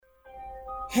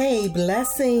Hey,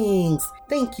 blessings!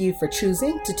 Thank you for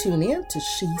choosing to tune in to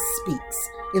She Speaks,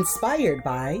 inspired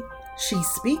by She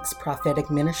Speaks Prophetic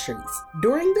Ministries.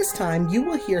 During this time, you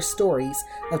will hear stories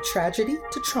of tragedy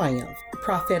to triumph,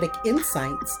 prophetic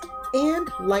insights,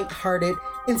 and lighthearted,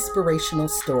 inspirational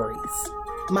stories.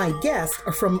 My guests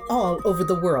are from all over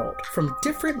the world, from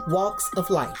different walks of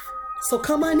life. So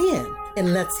come on in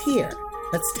and let's hear.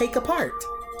 Let's take a part.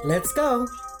 Let's go.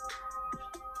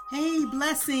 Hey,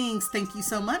 blessings. Thank you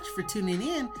so much for tuning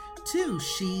in to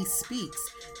She Speaks.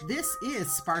 This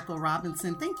is Sparkle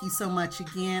Robinson. Thank you so much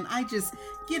again. I just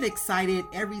get excited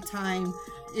every time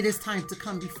it is time to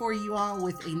come before you all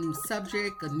with a new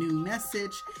subject, a new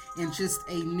message, and just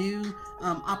a new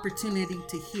opportunity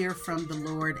to hear from the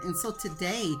Lord. And so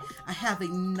today I have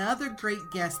another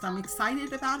great guest. I'm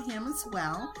excited about him as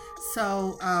well.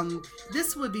 So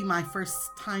this would be my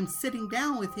first time sitting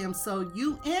down with him. So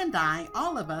you and I,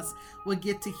 all of us, will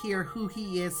get to hear who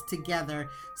he is together.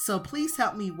 So please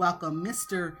help me welcome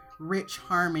Mr. Rich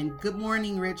Harmon. Good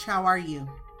morning, Rich. How are you?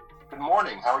 Good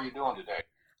morning. How are you doing today?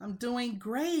 I'm doing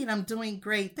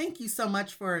great. Thank you so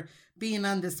much for being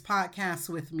on this podcast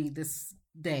with me this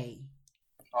day.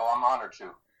 Oh, I'm honored to.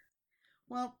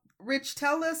 Well, Rich,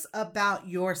 tell us about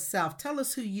yourself. Tell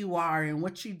us who you are and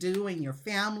what you do and your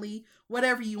family,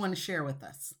 whatever you want to share with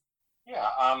us. Yeah,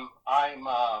 I'm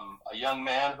a young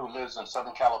man who lives in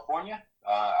Southern California.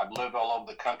 I've lived all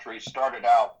over the country, started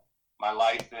out my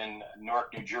life in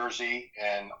Newark, New Jersey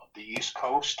and the East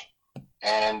Coast.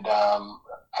 And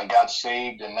I got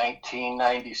saved in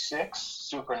 1996,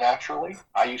 supernaturally.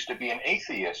 I used to be an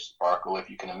atheist, Sparkle, if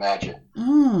you can imagine.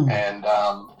 And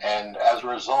as a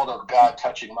result of God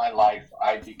touching my life,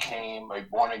 I became a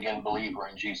born-again believer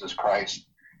in Jesus Christ.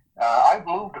 I've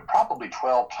moved probably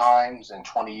 12 times in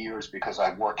 20 years because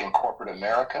I work in corporate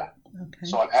America. Okay.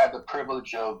 So I've had the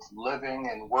privilege of living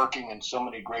and working in so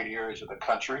many great areas of the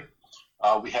country.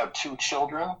 We have two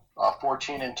children,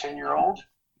 14 and 10-year-old.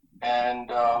 And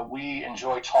we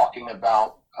enjoy talking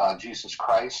about Jesus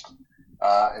Christ,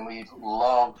 and we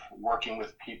love working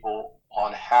with people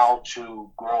on how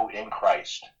to grow in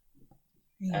Christ.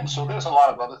 Yeah. And so there's a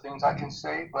lot of other things I can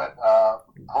say, but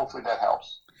hopefully that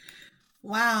helps.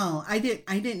 Wow, I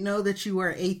didn't know that you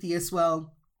were atheist.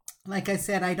 Well, like I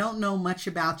said, I don't know much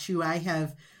about you.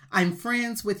 I'm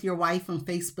friends with your wife on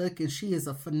Facebook, and she is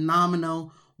a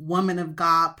phenomenal woman of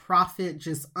God, prophet,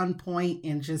 just on point,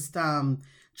 and just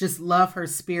love her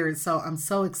spirit. So I'm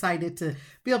so excited to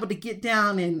be able to get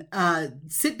down and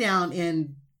sit down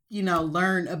and,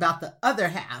 learn about the other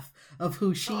half of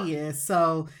who she is.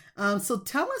 So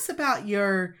tell us about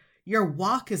your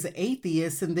walk as an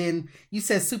atheist. And then you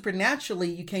said supernaturally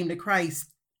you came to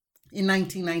Christ in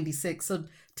 1996. So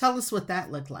tell us what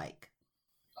that looked like.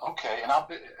 Okay. And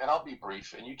I'll be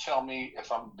brief, and you tell me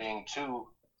if I'm being too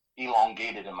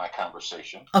elongated in my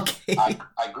conversation. Okay.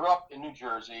 I grew up in New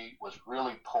Jersey, was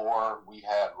really poor. We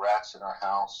had rats in our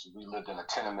house. We lived in a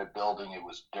tenement building. It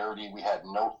was dirty. We had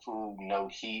no food, no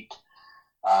heat.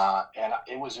 And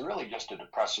it was really just a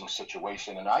depressing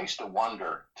situation. And I used to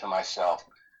wonder to myself,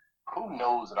 who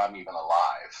knows that I'm even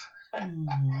alive?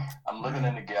 Mm-hmm. I'm living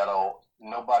in the ghetto.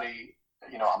 Nobody,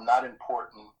 I'm not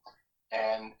important.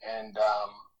 And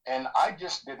I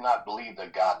just did not believe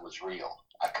that God was real.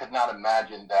 I could not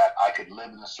imagine that I could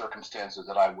live in the circumstances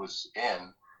that I was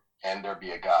in and there be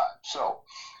a God. So,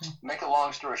 make a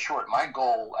long story short, my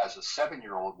goal as a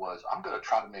 7-year-old was I'm going to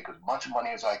try to make as much money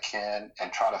as I can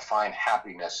and try to find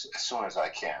happiness as soon as I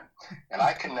can. And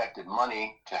I connected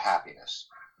money to happiness.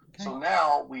 Okay. So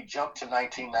now we jump to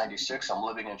 1996. I'm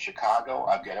living in Chicago.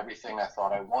 I've got everything I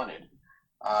thought I wanted.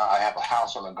 I have a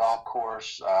house on a golf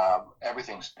course.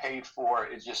 Everything's paid for.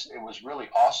 It was really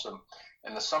awesome.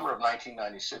 In the summer of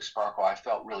 1996, Sparkle, I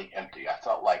felt really empty. I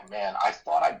felt like, man, I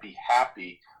thought I'd be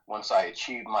happy once I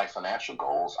achieved my financial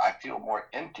goals. I feel more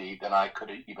empty than I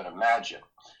could even imagine.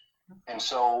 And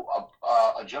so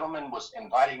a gentleman was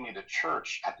inviting me to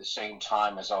church at the same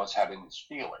time as I was having these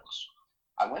feelings.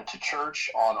 I went to church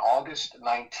on August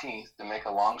 19th, to make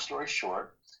a long story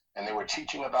short, and they were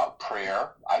teaching about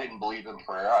prayer. I didn't believe in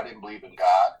prayer. I didn't believe in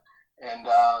God. And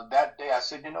that day I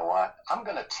said, you know what? I'm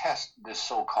going to test this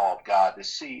so-called God to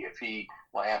see if he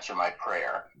will answer my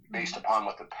prayer based upon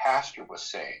what the pastor was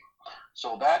saying.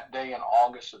 So that day in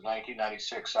August of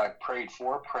 1996, I prayed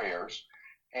 4 prayers,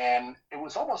 and it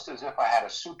was almost as if I had a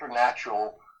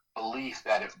supernatural belief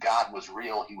that if God was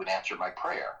real, he would answer my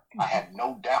prayer. I had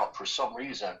no doubt for some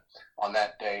reason on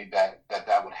that day that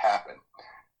would happen.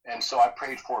 And so I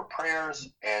prayed 4 prayers,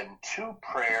 and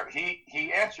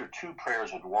he answered 2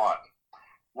 prayers with one.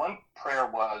 One prayer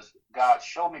was, God,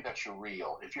 show me that you're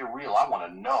real. If you're real, I want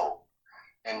to know.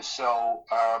 And so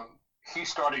he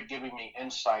started giving me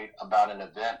insight about an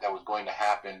event that was going to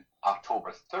happen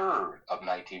October 3rd of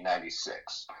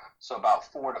 1996. So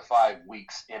about 4 to 5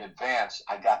 weeks in advance,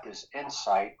 I got this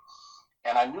insight.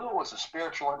 And I knew it was a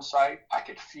spiritual insight. I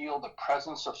could feel the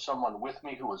presence of someone with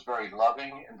me who was very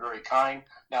loving and very kind.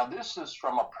 Now, this is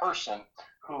from a person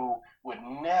who would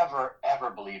never, ever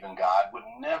believe in God, would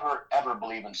never, ever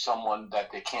believe in someone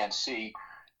that they can't see.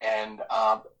 And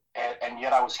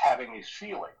yet I was having these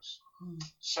feelings.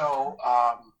 So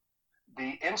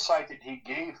the insight that he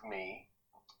gave me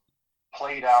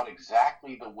played out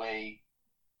exactly the way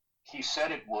he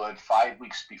said it would 5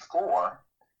 weeks before.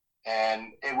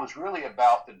 And it was really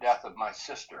about the death of my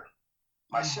sister.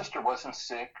 My sister wasn't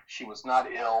sick. She was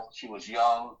not ill. She was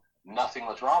young. Nothing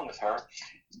was wrong with her.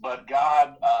 But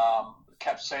God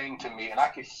kept saying to me, and I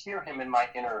could hear him in my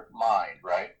inner mind,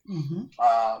 right?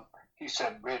 He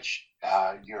said, Rich,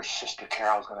 your sister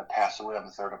Carol is going to pass away on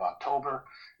the 3rd of October.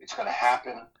 It's going to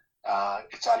happen.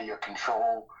 It's out of your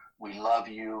control. We love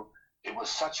you. It was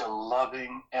such a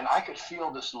loving, and I could feel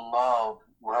this love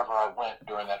wherever I went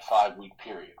during that 5-week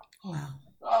period.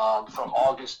 Wow. From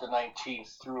August the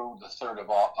 19th through the 3rd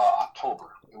of October.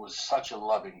 It was such a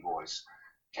loving voice.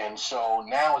 And so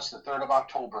now it's the 3rd of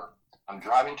October. I'm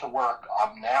driving to work.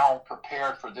 I'm now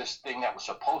prepared for this thing that was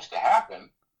supposed to happen.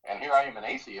 And here I am, an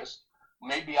atheist.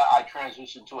 Maybe I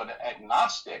transitioned to an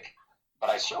agnostic, but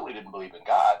I certainly didn't believe in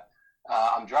God.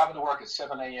 I'm driving to work at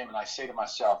 7 a.m. and I say to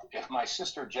myself, if my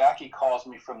sister Jackie calls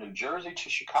me from New Jersey to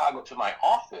Chicago to my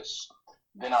office,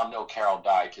 then I'll know Carol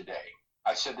died today.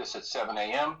 I said this at 7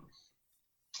 a.m.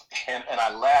 And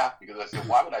I laughed because I said,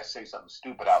 why would I say something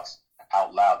stupid out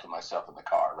loud to myself in the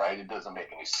car, right? It doesn't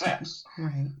make any sense.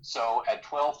 Right. So at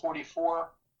 12:44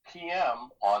 p.m.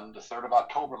 on the 3rd of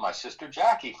October, my sister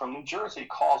Jackie from New Jersey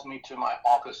calls me to my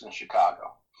office in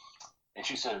Chicago. And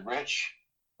she said, Rich,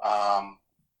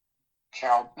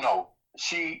 Carol, no,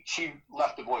 she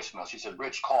left a voicemail. She said,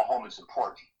 Rich, call home, it's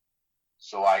important.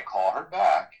 So I call her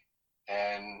back.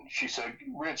 And she said,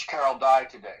 Rich, Carol died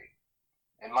today.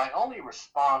 And my only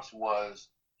response was,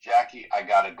 Jackie, I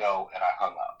got to go. And I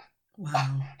hung up.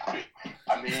 Wow.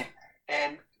 I mean,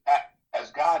 and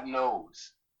as God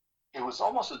knows, it was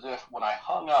almost as if when I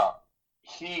hung up,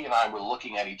 he and I were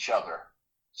looking at each other,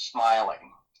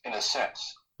 smiling in a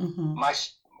sense.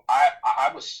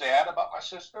 I was sad about my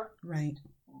sister. Right.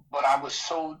 But I was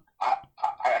so,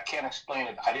 I can't explain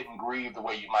it. I didn't grieve the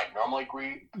way you might normally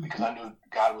grieve because I knew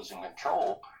God was in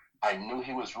control. I knew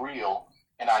he was real.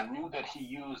 And I knew that he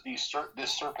used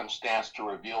this circumstance to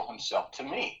reveal himself to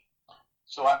me.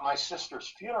 So at my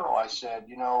sister's funeral, I said,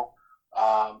 you know,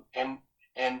 in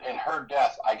her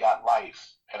death, I got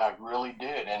life. And I really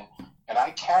did. And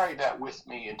I carry that with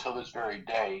me until this very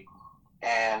day.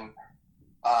 And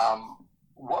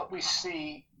what we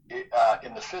see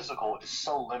in the physical is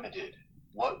so limited.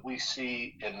 What we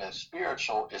see in the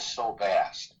spiritual is so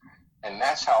vast. And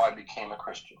that's how I became a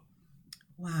Christian.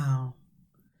 Wow.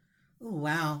 Oh,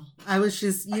 wow. I was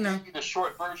just, I gave you the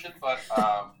short version, but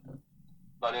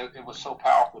it was so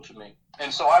powerful to me.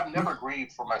 And so I've never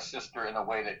grieved for my sister in a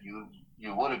way that you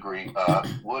would grieve.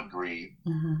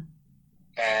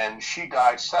 And she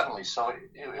died suddenly, so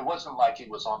it wasn't like it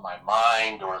was on my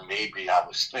mind or maybe I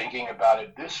was thinking about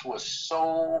it. This was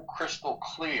so crystal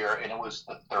clear, and it was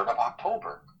the 3rd of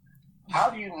October.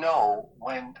 How would you know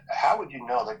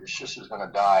that your sister's going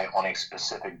to die on a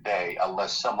specific day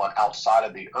unless someone outside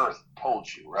of the earth told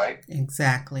you, right?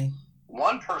 Exactly.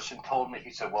 One person told me,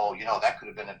 he said, well, you know, that could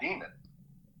have been a demon.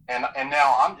 And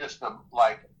now I'm just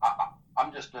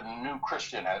I'm just a new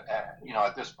Christian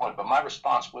at this point. But my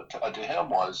response to him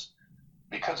was,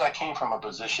 because I came from a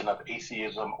position of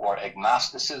atheism or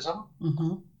agnosticism,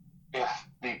 if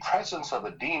the presence of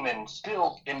a demon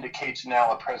still indicates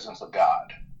now a presence of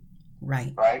God.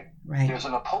 Right. Right? Right. There's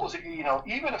an opposing,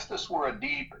 even if this were a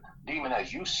demon,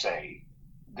 as you say,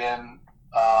 then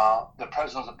the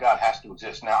presence of God has to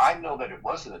exist. Now, I know that it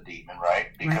wasn't a demon, right?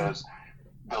 Because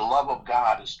the love of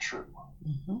God is true.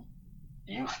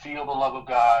 You feel the love of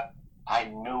God. I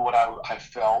knew what I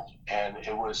felt, and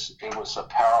it was a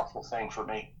powerful thing for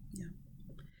me. Yeah,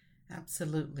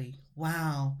 absolutely.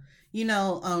 Wow.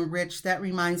 Rich, that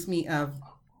reminds me of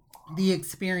the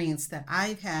experience that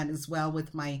I've had as well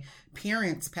with my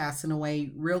parents passing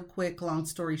away. Real quick, long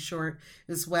story short,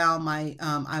 as well.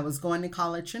 I was going to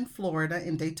college in Florida,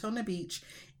 in Daytona Beach,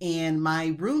 and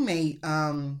my roommate,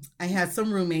 I had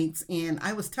some roommates, and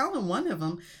I was telling one of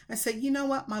them, I said, you know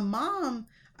what, my mom,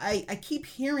 I keep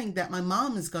hearing that my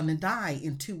mom is going to die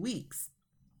in 2 weeks.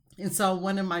 And so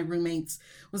one of my roommates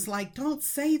was like, don't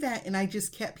say that. And I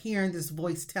just kept hearing this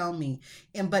voice tell me.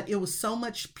 But it was so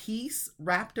much peace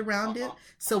wrapped around it.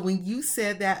 So when you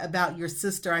said that about your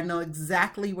sister, I know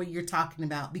exactly what you're talking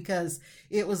about, because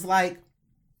it was like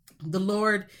the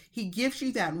Lord, he gives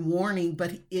you that warning,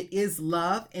 but it is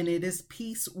love and it is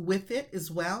peace with it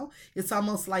as well. It's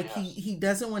almost like he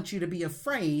doesn't want you to be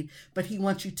afraid, but he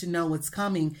wants you to know what's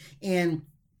coming. And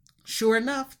sure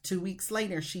enough, 2 weeks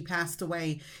later, she passed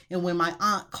away. And when my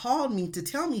aunt called me to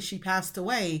tell me she passed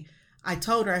away, I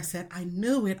told her, I said, I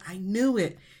knew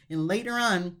it. And later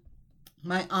on,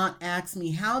 my aunt asked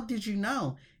me, how did you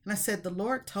know? And I said, the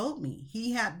Lord told me.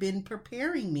 He had been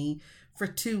preparing me for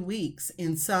 2 weeks.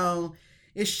 And so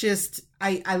it's just,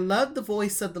 I love the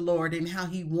voice of the Lord and how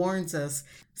he warns us.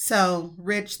 So,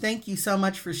 Rich, thank you so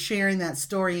much for sharing that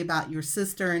story about your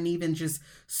sister, and even just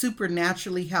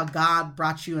supernaturally how God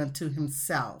brought you into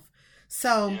himself.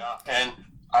 So, yeah, and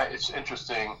it's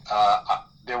interesting.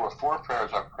 There were 4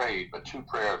 prayers I prayed, but 2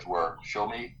 prayers were, show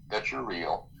me that you're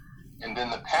real. And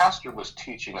then the pastor was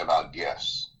teaching about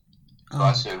gifts. So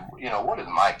I said, what is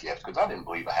my gift? Because I didn't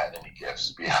believe I had any gifts,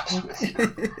 to be honest with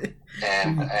you.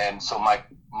 And so my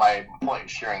point in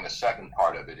sharing the second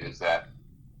part of it is that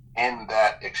in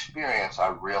that experience, I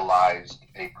realized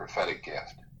a prophetic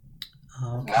gift.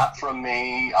 Okay. Not from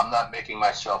me. I'm not making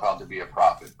myself out to be a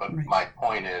prophet. But my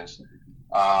point is,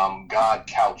 God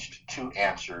couched 2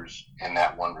 answers in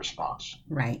that one response.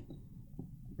 Right.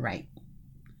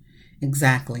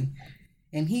 Exactly.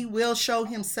 And he will show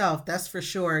himself, that's for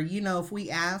sure. If we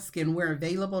ask and we're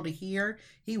available to hear,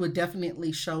 he would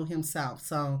definitely show himself.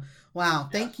 So, wow.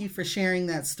 Thank you for sharing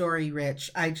that story,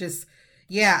 Rich. I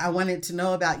wanted to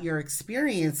know about your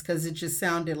experience, because it just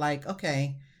sounded like,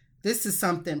 okay, this is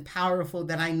something powerful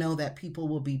that I know that people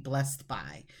will be blessed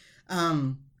by.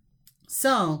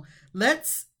 So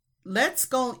let's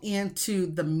go into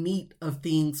the meat of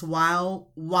things,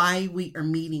 why we are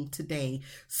meeting today.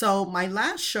 So my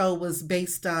last show was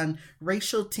based on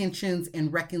racial tensions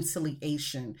and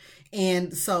reconciliation.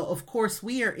 And so, of course,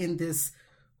 we are in this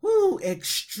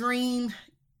extreme,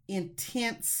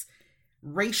 intense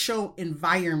racial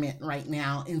environment right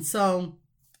now. And so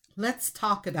let's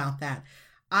talk about that.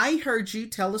 I heard you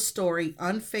tell a story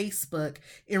on Facebook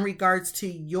in regards to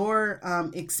your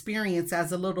experience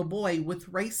as a little boy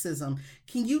with racism.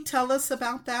 Can you tell us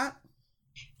about that?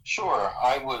 Sure.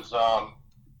 I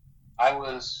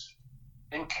was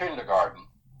in kindergarten,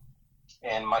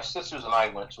 and my sisters and I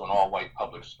went to an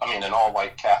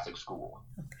all-white Catholic school.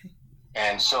 Okay.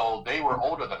 And so they were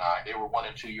older than I. They were 1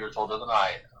 and 2 years older than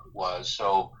I was.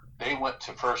 So they went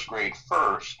to first grade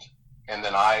first, and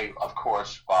then I, of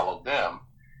course, followed them.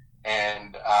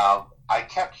 And I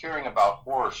kept hearing about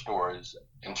horror stories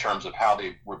in terms of how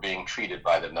they were being treated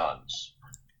by the nuns.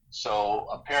 So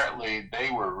apparently they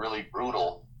were really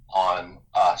brutal on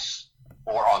us,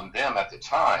 or on them at the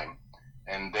time.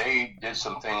 And they did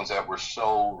some things that were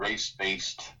so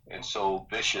race-based and so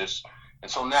vicious. And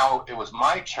so now it was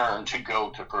my turn to go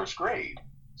to first grade.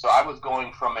 So I was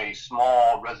going from a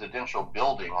small residential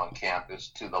building on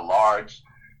campus to the large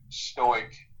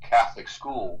Stoic Catholic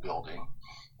school building.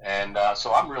 And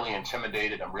so I'm really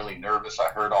intimidated. I'm really nervous. I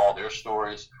heard all their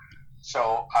stories.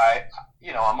 So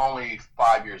I'm only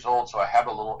 5 years old, so I have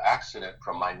a little accident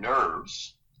from my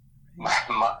nerves.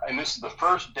 And this is the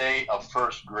first day of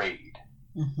first grade.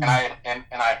 Mm-hmm. And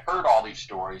I heard all these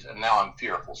stories, and now I'm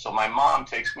fearful. So my mom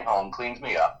takes me home, cleans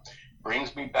me up,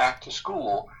 brings me back to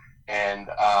school, and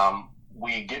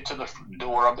we get to the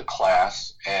door of the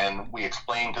class, and we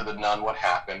explain to the nun what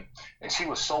happened. And she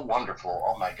was so wonderful.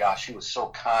 Oh, my gosh, she was so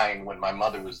kind when my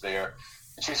mother was there.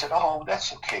 And she said, oh,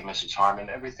 that's okay, Mrs. Harmon.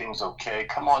 Everything's okay.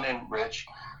 Come on in, Rich.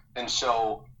 And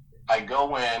so I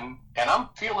go in, and I'm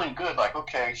feeling good, like,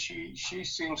 okay, she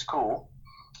seems cool.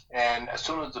 And as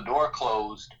soon as the door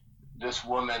closed, this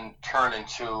woman turned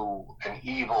into an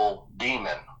evil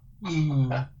demon.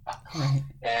 Mm-hmm. Right.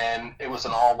 And it was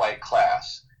an all-white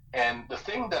class. And the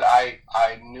thing that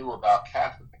I knew about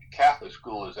Catholic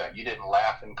school is that you didn't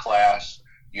laugh in class,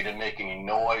 you didn't make any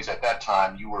noise. At that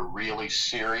time, you were really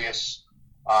serious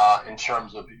in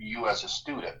terms of you as a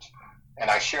student. And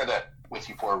I share that with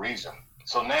you for a reason.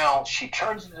 So now she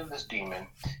turns into this demon,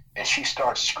 and she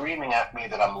starts screaming at me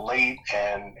that I'm late,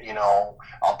 and,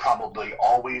 I'll probably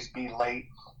always be late.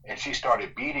 And she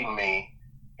started beating me,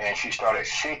 and she started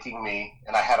shaking me,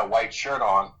 and I had a white shirt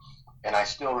on. And I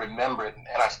still remember it,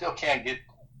 and I still can't get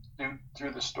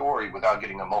through the story without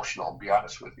getting emotional, to be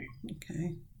honest with you.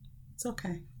 Okay. It's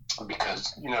okay.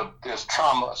 Because, there's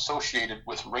trauma associated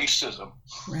with racism.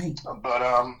 Right. But,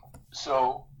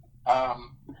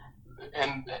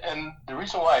 and the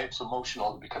reason why it's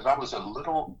emotional is because I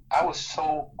was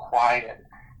so quiet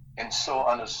and so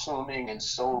unassuming and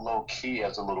so low key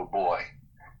as a little boy.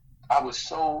 I was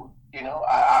so,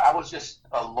 I was just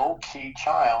a low key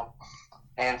child,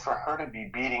 and for her to be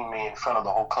beating me in front of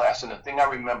the whole class. And the thing I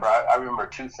remember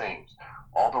two things.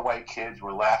 All the white kids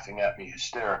were laughing at me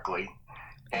hysterically,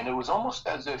 and it was almost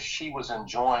as if she was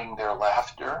enjoying their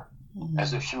laughter,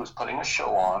 as if she was putting a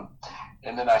show on.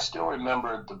 And then I still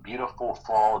remember the beautiful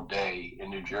fall day in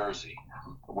New Jersey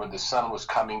where the sun was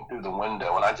coming through the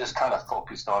window, and I just kind of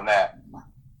focused on that.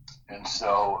 And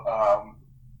so,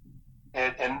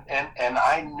 and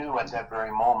I knew at that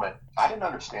very moment, I didn't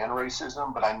understand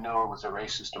racism, but I knew it was a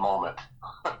racist moment.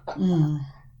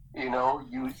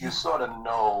 You sort of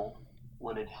know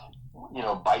when it,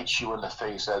 bites you in the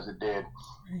face as it did.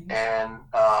 And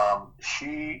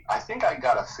I think I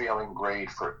got a failing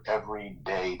grade for every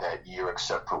day that year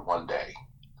except for one day.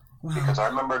 Wow. Because I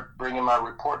remember bringing my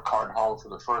report card home for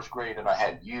the first grade, and I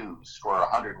had U's for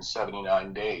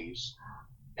 179 days.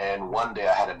 And one day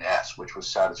I had an S, which was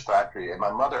satisfactory. And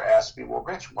my mother asked me, well,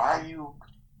 Rich, why are you,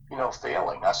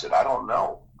 failing? I said, I don't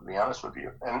know, to be honest with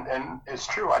you. And it's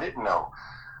true, I didn't know.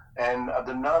 And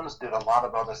the nuns did a lot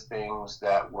of other things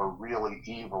that were really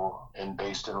evil and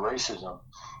based in racism.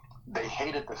 They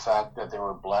hated the fact that there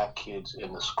were black kids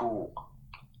in the school,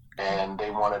 and they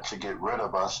wanted to get rid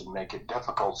of us and make it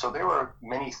difficult. So there were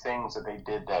many things that they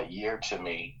did that year to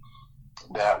me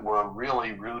that were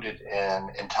really rooted in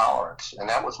intolerance. And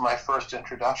that was my first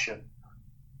introduction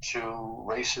to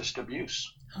racist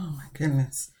abuse. Oh, my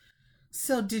goodness.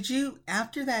 So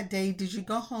after that day, did you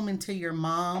go home and tell your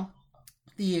mom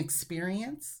the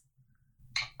experience?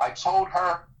 I told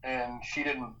her, and she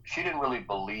didn't really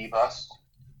believe us.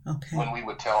 Okay. When we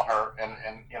would tell her, and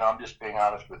I'm just being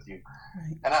honest with you.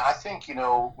 Right. And I think,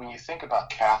 when you think about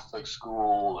Catholic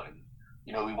school, and,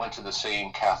 we went to the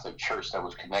same Catholic church that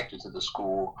was connected to the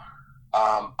school,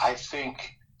 I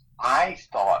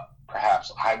thought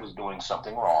perhaps I was doing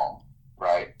something wrong,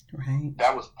 right? Right.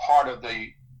 That was part of the,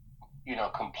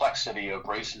 complexity of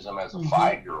racism as a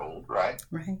 5-year-old, right?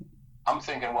 Right. I'm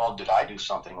thinking, well, did I do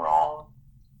something wrong?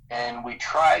 And we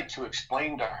tried to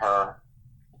explain to her,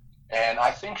 and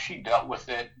I think she dealt with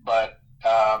it, but,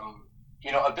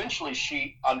 eventually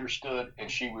she understood and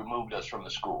she removed us from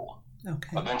the school.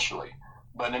 Okay. Eventually.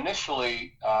 But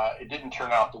initially, it didn't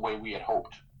turn out the way we had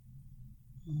hoped,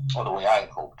 or the way I had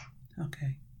hoped.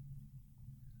 Okay.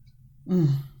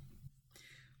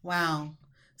 Wow.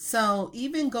 So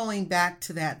even going back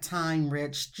to that time,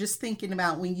 Rich, just thinking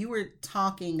about when you were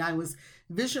talking, I was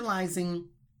visualizing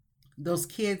those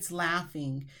kids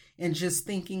laughing and just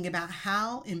thinking about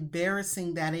how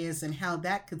embarrassing that is and how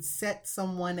that could set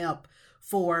someone up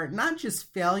for not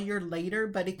just failure later,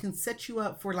 but it can set you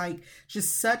up for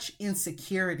just such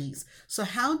insecurities. So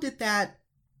how did that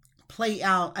play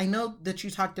out? I know that you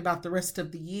talked about the rest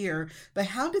of the year, but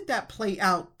how did that play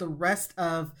out the rest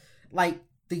of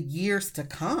the years to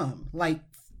come,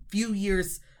 few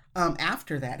years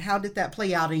after that? How did that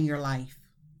play out in your life?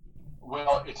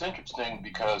 Well, it's interesting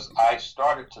because I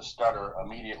started to stutter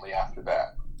immediately after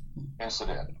that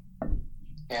incident.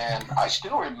 And I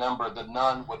still remember the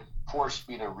nun would force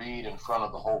me to read in front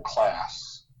of the whole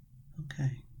class.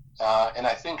 Okay. And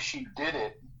I think she did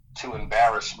it to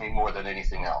embarrass me more than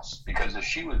anything else. Because if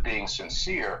she was being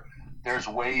sincere, there's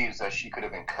ways that she could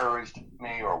have encouraged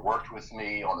me or worked with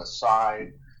me on the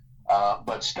side.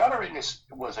 But stuttering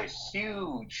was a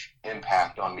huge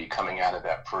impact on me coming out of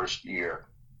that first year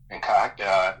in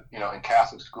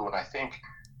Catholic school. And I think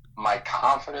my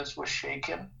confidence was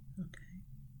shaken. Okay.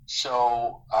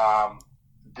 So,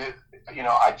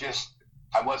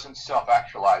 I wasn't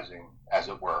self-actualizing, as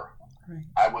it were. Right.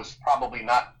 I was probably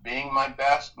not being my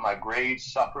best. My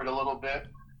grades suffered a little bit.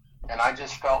 And I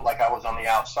just felt like I was on the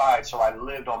outside. So I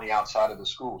lived on the outside of the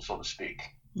school, so to speak,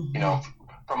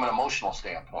 from an emotional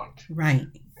standpoint. Right.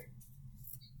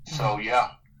 So,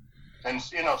 yeah. And,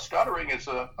 stuttering is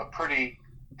a pretty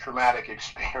traumatic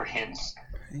experience,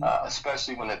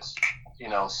 especially when it's,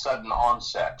 sudden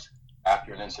onset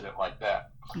after an incident like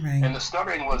that. Right. And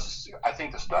I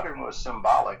think the stuttering was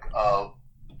symbolic of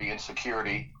the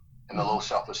insecurity and the low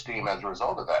self-esteem as a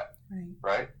result of that.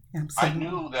 Right? Absolutely. I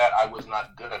knew that I was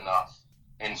not good enough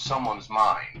in someone's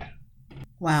mind.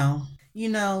 Wow.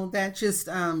 That just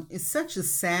is such a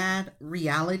sad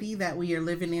reality that we are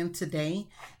living in today,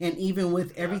 and even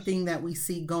with everything that we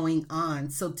see going on.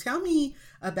 So tell me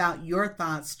about your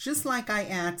thoughts, just like I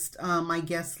asked my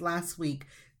guest last week.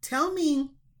 Tell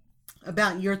me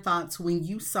about your thoughts when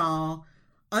you saw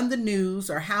on the news,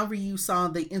 or however you saw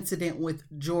the incident with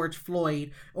George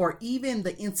Floyd, or even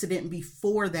the incident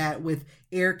before that with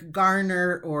Eric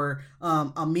Garner or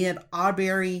Ahmaud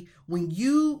Arbery, when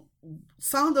you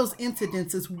saw those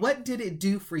incidences, what did it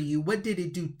do for you? What did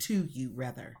it do to you,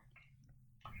 rather?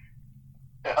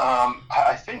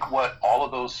 I think what all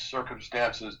of those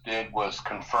circumstances did was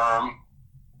confirm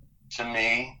to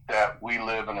me that we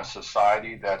live in a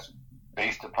society that's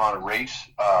based upon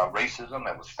racism,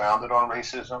 that was founded on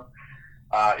racism.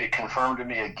 It confirmed to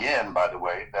me again, by the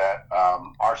way, that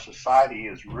our society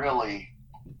is really,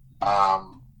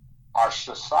 our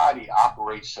society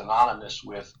operates synonymous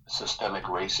with systemic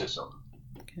racism.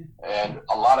 Okay. And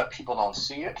a lot of people don't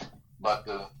see it, but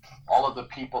all of the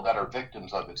people that are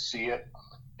victims of it see it.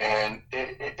 And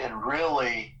it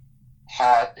really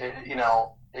had,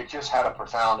 it just had a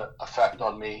profound effect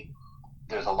on me.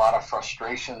 There's a lot of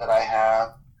frustration that I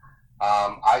have.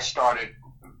 I started,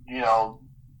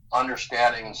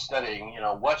 understanding and studying,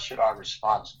 what should our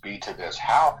response be to this?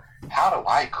 How do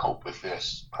I cope with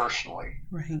this personally?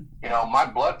 Right. My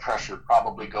blood pressure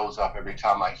probably goes up every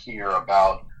time I hear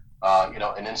about,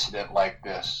 an incident like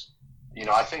this.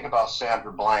 I think about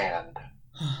Sandra Bland.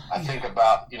 I think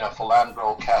about,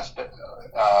 Philando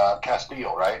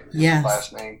Castillo, right? Yes. His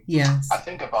last name. Yes. I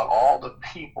think about all the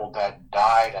people that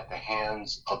died at the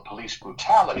hands of police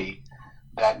brutality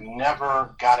that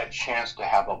never got a chance to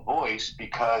have a voice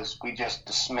because we just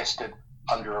dismissed it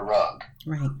under a rug.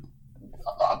 Right.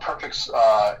 A perfect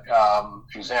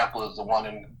example is the one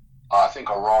in, I think,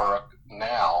 Aurora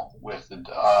now with the,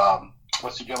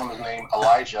 what's the gentleman's name?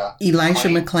 Elijah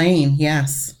McClain,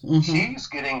 yes. Mm-hmm. He's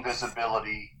getting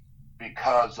visibility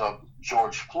because of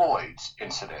George Floyd's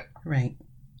incident. Right.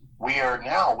 We are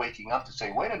now waking up to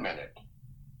say, wait a minute,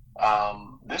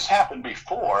 this happened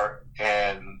before,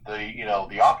 and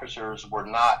the officers were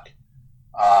not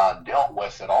dealt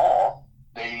with at all.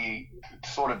 They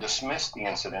sort of dismissed the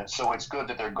incident, so it's good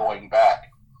that they're going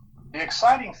back. The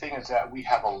exciting thing is that we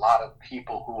have a lot of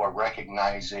people who are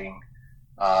recognizing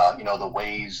the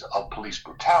ways of police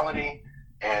brutality,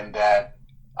 and that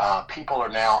people are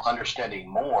now understanding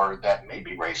more that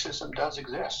maybe racism does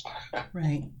exist.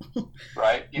 Right.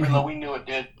 Right? Even though we knew it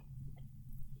did,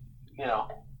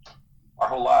 our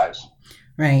whole lives.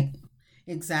 Right.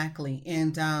 Exactly.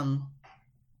 And,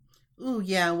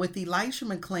 with Elijah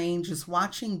McClain, just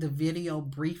watching the video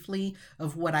briefly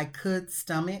of what I could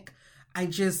stomach,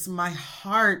 my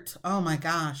heart, oh my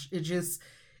gosh,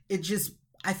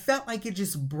 I felt like it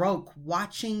just broke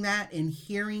watching that and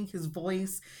hearing his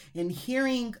voice and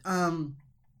hearing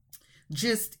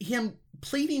just him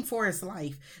pleading for his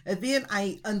life. And then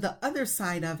on the other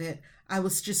side of it, I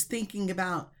was just thinking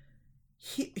about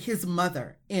his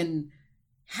mother and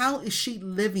how is she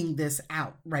living this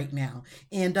out right now.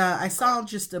 And I saw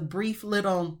just a brief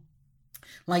little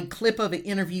clip of an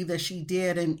interview that she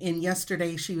did. And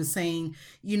yesterday she was saying,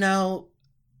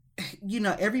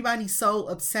 everybody's so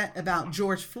upset about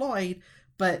George Floyd,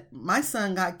 but my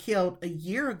son got killed a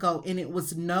year ago and it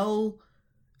was no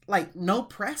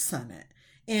press on it.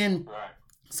 And right.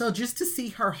 So just to see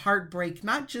her heartbreak,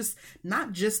 not just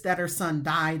that her son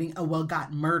died and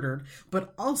got murdered,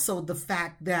 but also the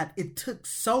fact that it took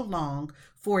so long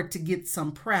for it to get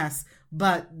some press.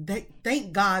 But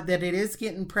thank God that it is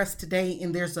getting press today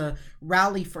and there's a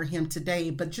rally for him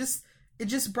today. But it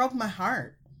just broke my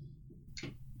heart.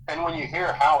 And when you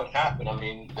hear how it happened, I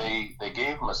mean, they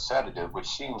gave him a sedative, which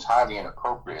seems highly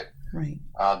inappropriate. Right.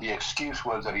 The excuse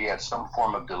was that he had some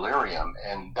form of delirium,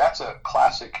 and that's a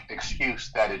classic excuse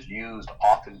that is used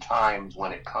oftentimes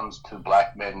when it comes to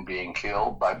black men being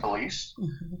killed by police.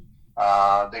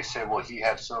 Mm-hmm. They say, well, he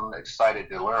had some excited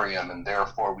delirium, and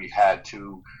therefore we had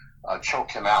to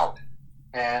choke him out.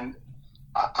 And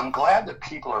I'm glad that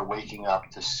people are waking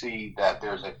up to see that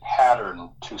there's a pattern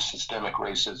to systemic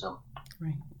racism.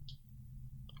 Right.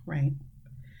 Right.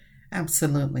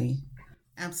 Absolutely.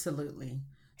 Absolutely.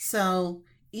 So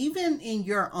even in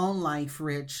your own life,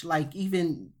 Rich,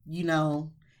 even,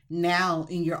 now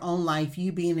in your own life,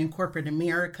 you being in corporate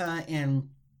America, and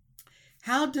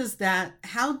how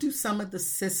do some of the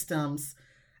systems,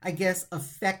 I guess,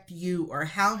 affect you, or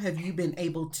how have you been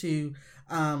able to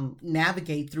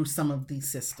navigate through some of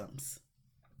these systems?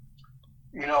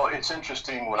 It's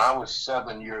interesting. When I was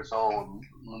 7 years old,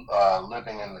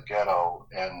 living in the ghetto,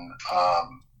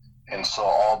 and saw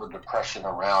all the depression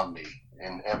around me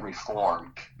in every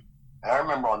form. And I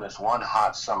remember on this one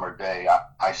hot summer day,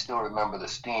 I still remember the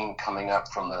steam coming up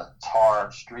from the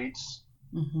tar streets.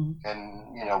 Mm-hmm.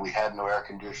 And, we had no air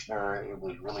conditioner. It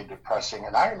was really depressing.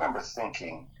 And I remember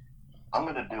thinking, I'm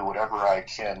going to do whatever I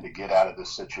can to get out of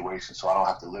this situation so I don't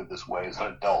have to live this way as an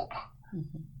adult.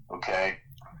 Okay.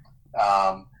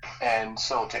 And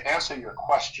so to answer your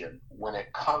question, when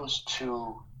it comes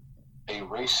to a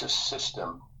racist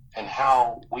system and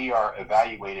how we are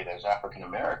evaluated as African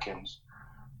Americans,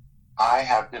 I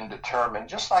have been determined,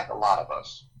 just like a lot of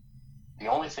us, the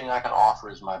only thing I can offer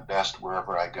is my best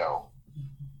wherever I go.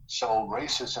 So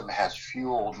racism has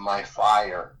fueled my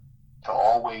fire to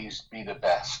always be the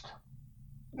best.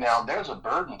 Now, there's a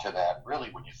burden to that, really,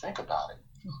 when you think about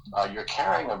it. You're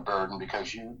carrying a burden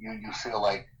because you feel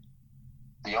like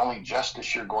the only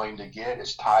justice you're going to get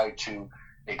is tied to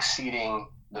exceeding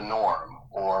the norm,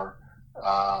 or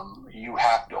you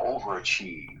have to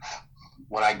overachieve.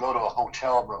 When I go to a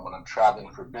hotel room when I'm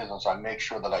traveling for business, I make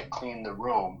sure that I clean the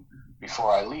room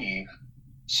before I leave,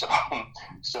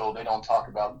 so they don't talk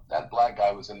about that black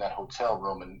guy was in that hotel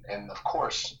room, and of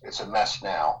course it's a mess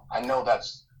now. I know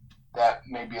that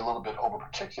may be a little bit over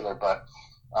particular, but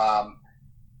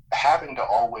having to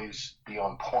always be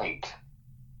on point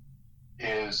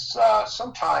is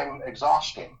sometimes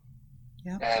exhausting.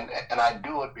 Yeah. And I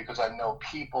do it because I know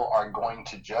people are going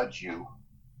to judge you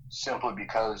simply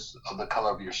because of the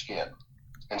color of your skin.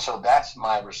 And so that's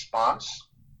my response.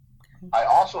 I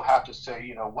also have to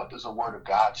say, what does the Word of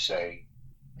God say?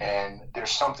 And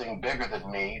there's something bigger than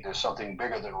me. There's something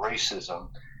bigger than racism.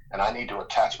 And I need to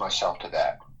attach myself to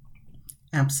that.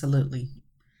 Absolutely.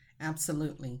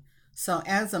 Absolutely. So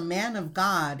as a man of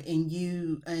God and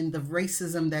the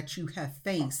racism that you have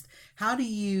faced, how do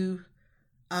you,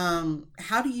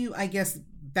 I guess,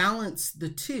 balance the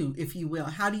two, if you will?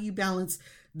 How do you balance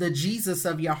the Jesus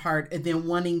of your heart and then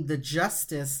wanting the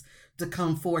justice to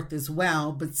come forth as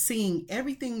well, but seeing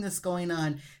everything that's going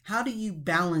on? How do you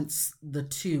balance the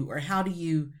two, or how do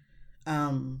you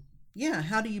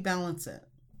balance it?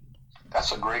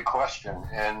 That's a great question,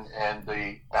 and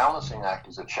the balancing act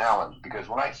is a challenge, because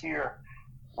when I hear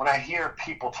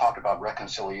people talk about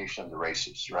reconciliation of the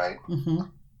races, right? To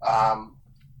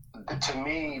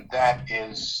me, that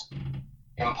is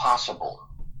impossible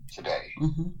today.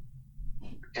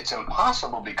 It's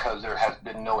impossible because there has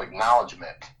been no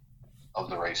acknowledgement of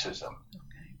the racism.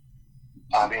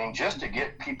 I mean, just to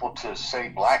get people to say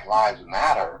Black Lives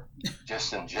Matter,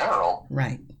 just in general,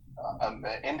 right,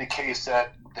 indicates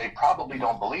that they probably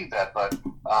don't believe that. But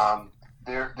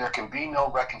there can be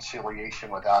no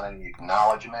reconciliation without any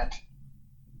acknowledgement,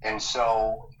 and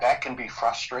so that can be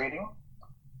frustrating.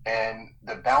 And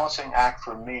the balancing act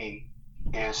for me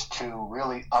is to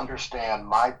really understand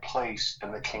my place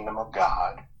in the kingdom of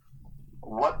God.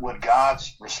 What would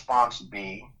God's response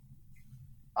be?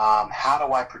 How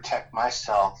do I protect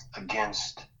myself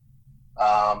against,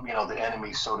 the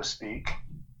enemy, so to speak?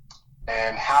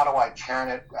 And how do I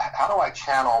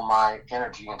channel my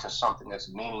energy into something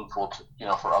that's meaningful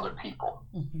to, for other people?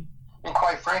 And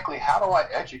quite frankly, how do I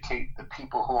educate the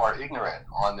people who are ignorant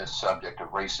on this subject of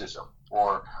racism,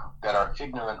 or that are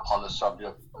ignorant on the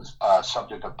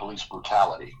subject of police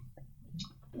brutality?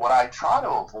 What I try to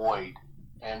avoid,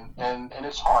 and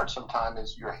it's hard sometimes,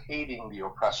 is you're hating the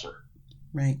oppressor.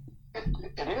 Right.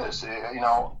 It is.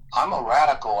 I'm a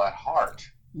radical at heart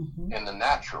in the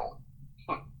natural.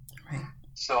 Right.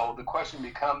 So the question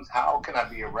becomes, how can I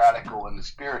be a radical in the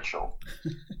spiritual?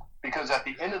 Because at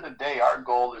the end of the day, our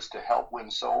goal is to help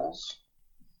win souls.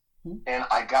 And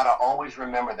I got to always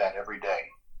remember that every day.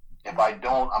 If I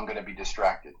don't, I'm going to be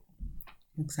distracted.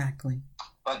 Exactly.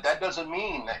 But that doesn't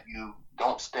mean that you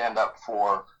don't stand up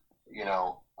for,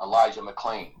 Elijah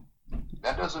McClain.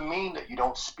 That doesn't mean that you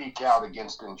don't speak out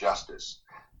against injustice.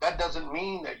 That doesn't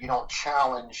mean that you don't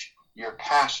challenge your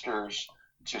pastors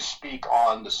to speak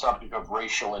on the subject of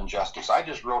racial injustice. I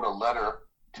just wrote a letter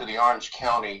to the Orange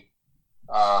County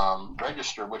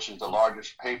Register, which is the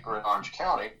largest paper in Orange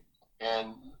County,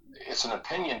 and it's an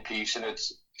opinion piece, and it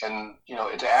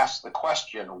asks the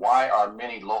question, why are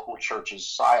many local churches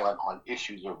silent on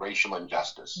issues of racial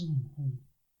injustice?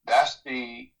 That's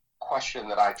the question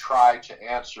that I try to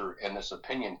answer in this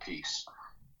opinion piece.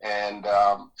 And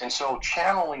so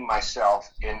channeling myself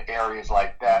in areas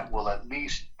like that will at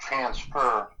least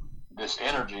transfer this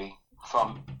energy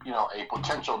from, a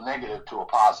potential negative to a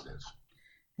positive.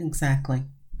 Exactly.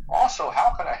 Also,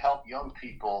 how can I help young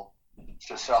people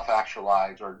to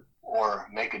self-actualize or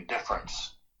make a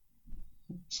difference?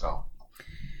 So.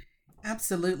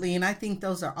 Absolutely. And I think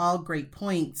those are all great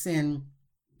points. And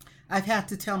I've had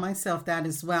to tell myself that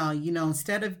as well.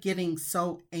 Instead of getting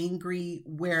so angry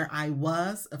where I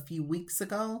was a few weeks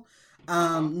ago,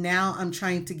 now I'm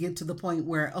trying to get to the point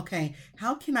where, okay,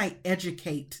 how can I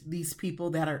educate these people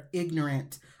that are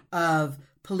ignorant of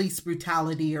police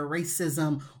brutality or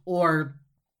racism or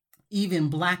even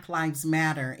Black Lives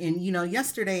Matter. And,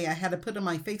 yesterday I had to put on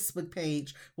my Facebook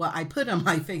page,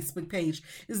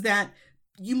 is that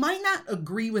you might not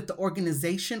agree with the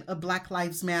organization of Black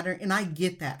Lives Matter, and I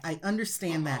get that. I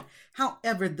understand that.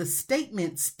 However, the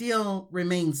statement still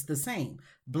remains the same.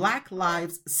 Black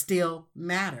lives still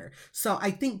matter. So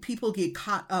I think people get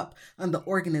caught up on the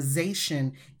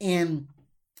organization, and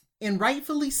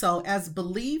rightfully so. As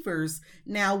believers,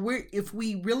 now if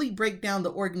we really break down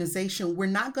the organization, we're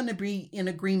not going to be in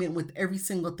agreement with every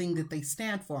single thing that they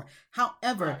stand for.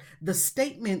 However, the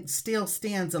statement still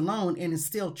stands alone and is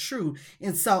still true.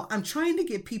 And so I'm trying to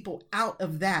get people out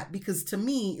of that, because to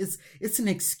me, it's an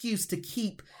excuse to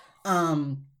keep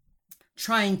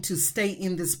trying to stay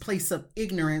in this place of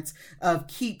ignorance, of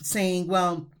keep saying,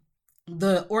 well,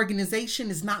 the organization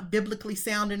is not biblically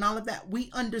sound and all of that. We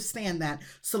understand that.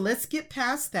 So let's get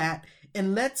past that,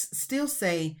 and let's still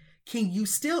say, can you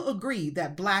still agree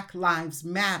that Black lives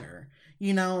matter?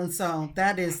 And so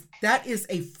that is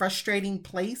a frustrating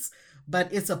place,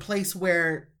 but it's a place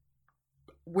where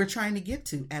we're trying to get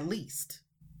to, at least.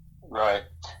 Right.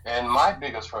 And my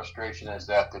biggest frustration is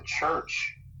that the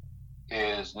church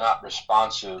is not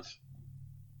responsive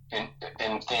in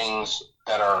things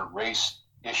that are race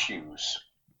issues.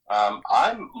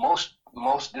 I'm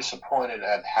most disappointed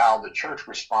at how the church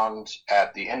responds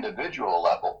at the individual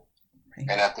level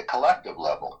and at the collective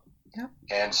level. Yep.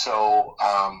 And so,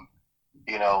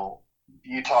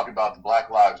 you talk about the Black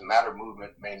Lives Matter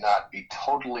movement may not be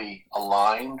totally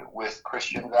aligned with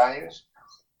Christian values.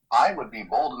 I would be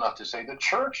bold enough to say the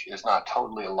church is not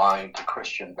totally aligned to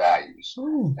Christian values.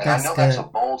 Ooh, and I know that's a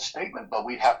bold statement, but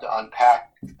we have to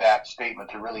unpack that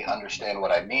statement to really understand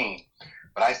what I mean.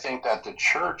 But I think that the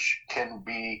church can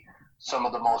be some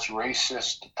of the most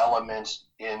racist elements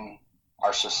in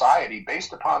our society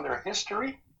based upon their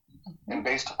history and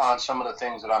based upon some of the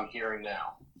things that I'm hearing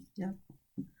now. Yeah.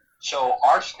 So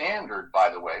our standard,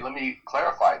 by the way, let me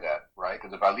clarify that, right?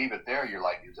 Because if I leave it there, you're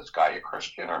like, is this guy a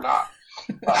Christian or not?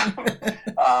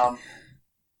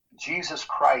 Jesus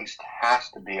Christ has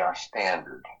to be our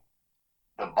standard.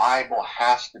 The Bible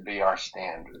has to be our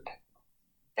standard.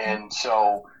 And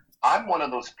so I'm one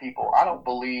of those people, I don't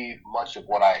believe much of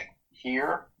what I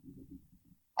hear.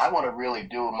 I want to really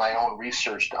do my own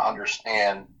research to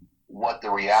understand what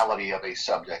the reality of a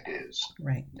subject is.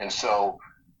 Right. And so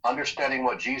understanding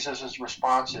what Jesus'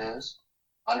 response is,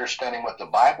 understanding what the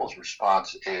Bible's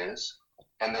response is,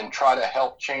 and then try to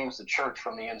help change the church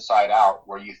from the inside out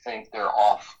where you think they're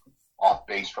off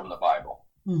base from the Bible.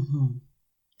 Mm-hmm.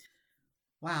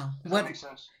 Wow. Does that make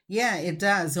sense? Yeah, it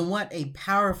does. And what a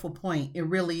powerful point. It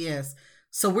really is.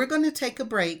 So we're going to take a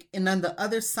break. And on the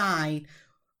other side,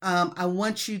 I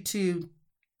want you to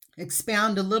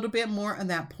expound a little bit more on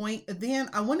that point. And then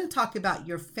I want to talk about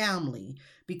your family,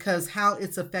 because how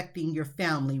it's affecting your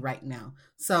family right now.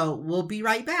 So we'll be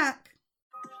right back.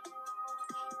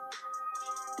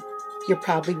 You're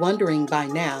probably wondering by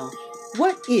now,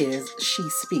 what is She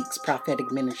Speaks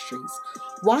Prophetic Ministries?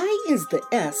 Why is the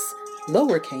S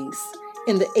lowercase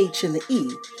and the H and the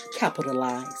E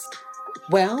capitalized?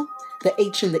 Well, the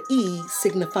H and the E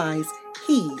signifies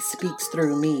He speaks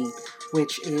through me,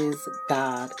 which is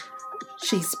God.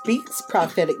 She Speaks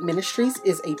Prophetic Ministries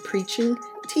is a preaching,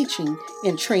 teaching,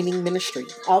 and training ministry,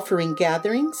 offering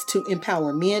gatherings to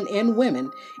empower men and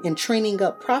women in training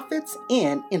up prophets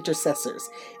and intercessors.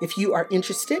 If you are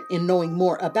interested in knowing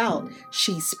more about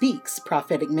She Speaks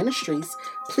Prophetic Ministries,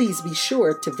 please be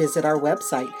sure to visit our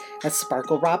website at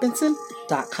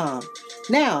sparklerobinson.com.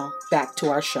 Now, back to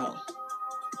our show.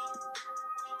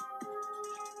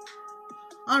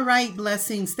 All right,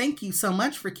 blessings. Thank you so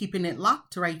much for keeping it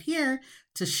locked right here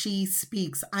to She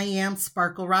Speaks. I am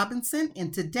Sparkle Robinson,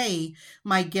 and today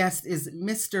my guest is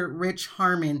Mr. Rich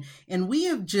Harmon, and we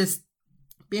have just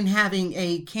been having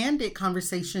a candid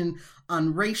conversation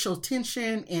on racial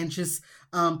tension and just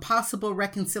possible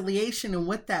reconciliation and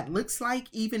what that looks like,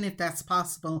 even if that's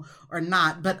possible or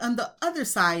not. But on the other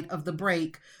side of the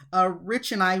break,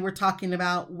 Rich and I were talking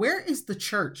about where is the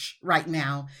church right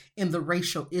now in the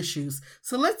racial issues.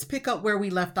 So let's pick up where we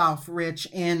left off, Rich.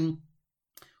 And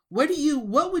what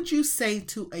would you say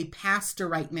to a pastor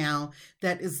right now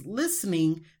that is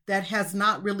listening that has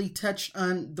not really touched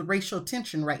on the racial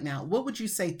tension right now? What would you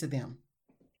say to them?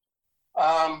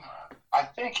 I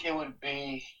think it would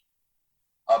be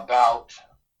about,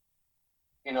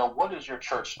 what does your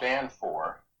church stand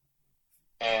for?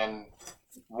 And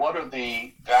what are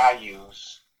the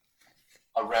values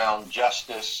around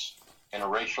justice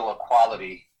and racial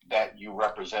equality that you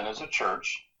represent as a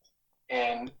church?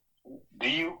 And do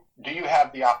you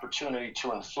have the opportunity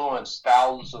to influence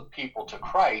thousands of people to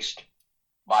Christ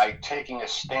by taking a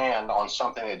stand on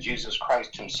something that Jesus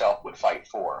Christ himself would fight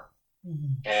for.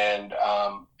 Mm-hmm.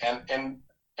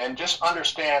 And just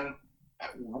understand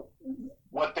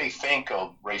what they think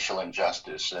of racial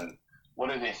injustice, and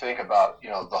what do they think about, you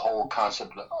know, the whole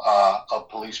concept of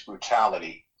police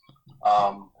brutality.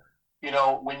 You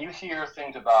know, when you hear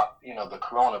things about, you know, the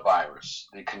coronavirus,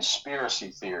 the conspiracy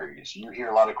theories, you hear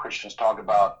a lot of Christians talk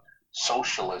about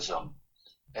socialism.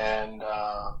 And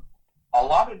a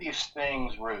lot of these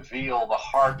things reveal the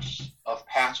hearts of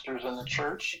pastors in the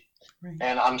church. Right.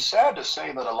 And I'm sad to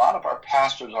say that a lot of our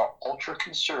pastors are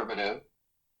ultra-conservative,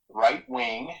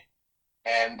 right-wing,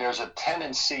 and there's a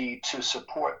tendency to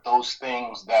support those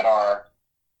things that are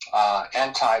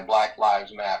anti-Black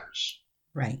Lives Matters.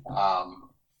 Right.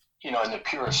 You know, in the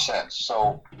purest sense.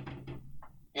 So,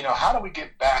 you know, how do we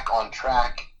get back on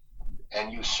track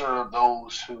and you serve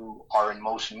those who are in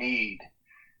most need?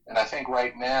 And I think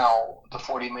right now, the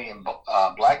 40 million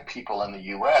Black people in the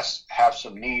U.S. have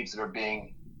some needs that are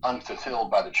being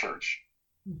unfulfilled by the church.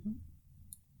 Mm-hmm.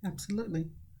 Absolutely.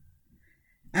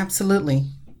 Absolutely.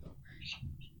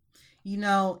 You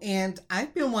know, and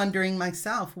I've been wondering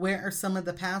myself, where are some of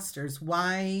the pastors?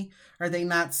 Why are they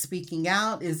not speaking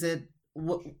out? Is it,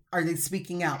 are they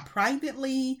speaking out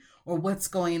privately, or what's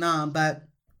going on? But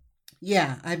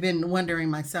yeah, I've been wondering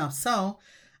myself. So,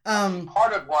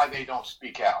 part of why they don't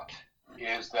speak out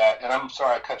is that, and I'm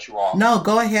sorry I cut you off. No,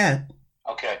 go ahead.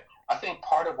 Okay. I think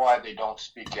part of why they don't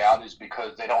speak out is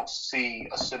because they don't see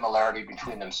a similarity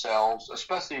between themselves,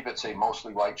 especially if it's a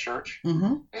mostly white church.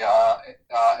 Mm-hmm.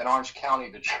 In Orange County,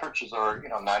 the churches are, you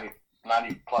know,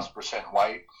 90+%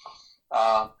 white.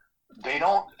 They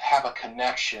don't have a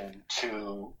connection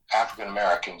to African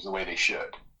Americans the way they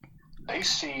should. They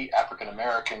see African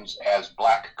Americans as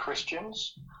Black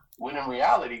Christians, when in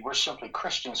reality we're simply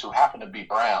Christians who happen to be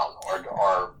brown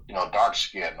or you know, dark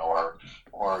skin or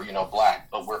you know, Black,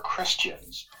 but we're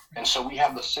Christians, and so we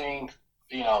have the same,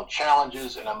 you know,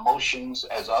 challenges and emotions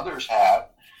as others have,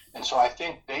 and so I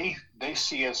think they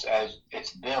see us as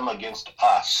it's them against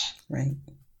us, right?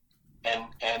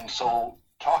 And so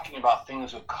talking about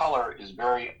things of color is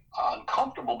very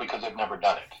uncomfortable because they've never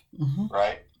done it, mm-hmm.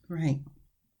 Right? Right.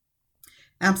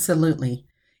 Absolutely.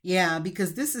 Yeah,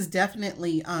 because this is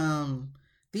definitely,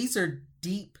 these are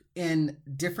deep in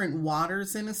different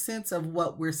waters in a sense of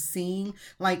what we're seeing.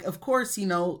 Like, of course, you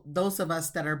know, those of us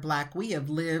that are Black, we have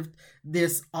lived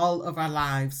this all of our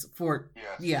lives for,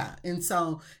 yes. Yeah. And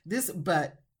so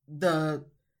but the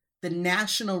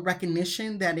national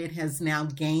recognition that it has now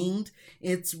gained,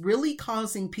 it's really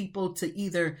causing people to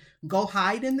either go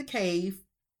hide in the cave,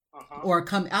 uh-huh. or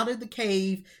come out of the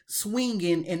cave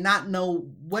swinging and not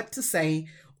know what to say,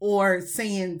 or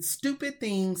saying stupid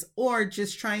things, or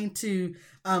just trying to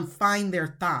find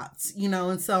their thoughts, you know.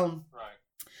 And so right.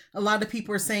 A lot of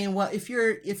people are saying, well, if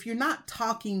you're not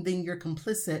talking, then you're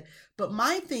complicit. But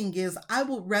my thing is, I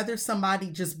would rather somebody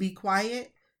just be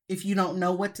quiet if you don't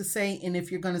know what to say, and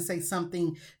if you're going to say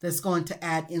something that's going to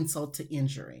add insult to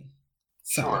injury.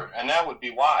 So, sure, and that would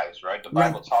be wise, right? The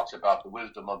Bible right. talks about the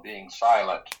wisdom of being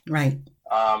silent. Right.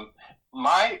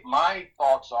 My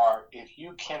thoughts are, if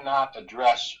you cannot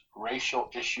address racial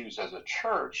issues as a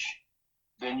church,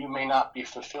 then you may not be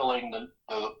fulfilling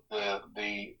the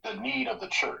need of the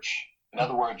church. In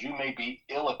other words, you may be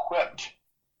ill-equipped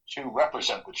to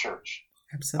represent the church.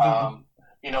 Absolutely.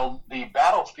 You know, the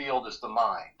battlefield is the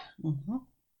mind. Mm-hmm.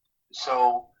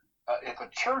 So if a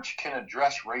church can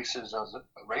address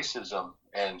racism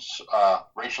and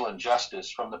racial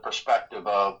injustice from the perspective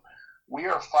of, we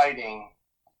are fighting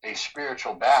a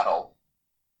spiritual battle,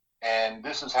 and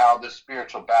this is how this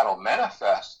spiritual battle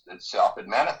manifests itself. It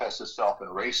manifests itself in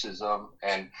racism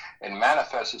and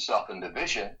manifests itself in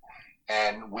division,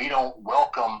 and we don't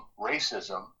welcome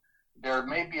racism. There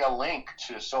may be a link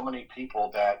to so many people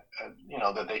that, you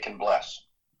know, that they can bless.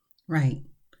 Right.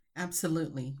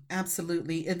 Absolutely.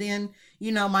 Absolutely. And then,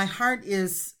 you know, my heart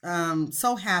is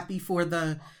so happy for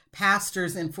the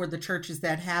pastors and for the churches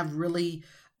that have really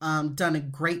done a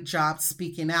great job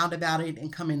speaking out about it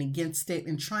and coming against it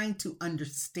and trying to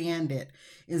understand it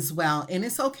as well. And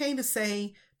it's okay to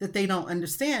say that they don't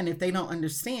understand if they don't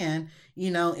understand,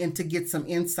 you know, and to get some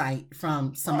insight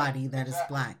from somebody that is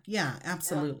Black. Yeah,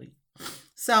 absolutely. Yeah.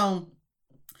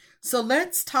 So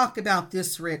let's talk about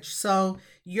this, Rich. So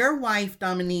your wife,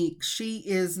 Dominique, she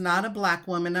is not a Black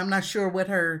woman. I'm not sure what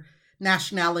her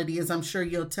nationality is. I'm sure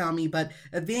you'll tell me, but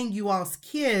then you all's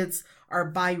kids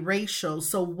are biracial.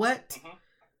 So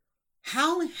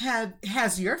how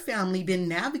has your family been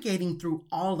navigating through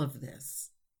all of this?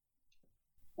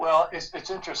 Well, it's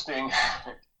interesting.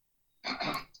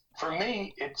 For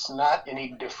me, it's not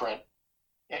any different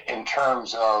in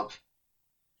terms of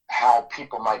how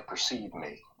people might perceive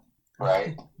me,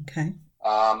 right? Okay.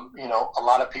 A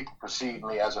lot of people perceive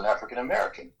me as an African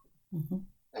American. Mm-hmm.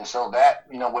 And so that,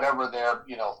 whatever their,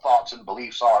 thoughts and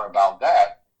beliefs are about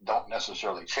that don't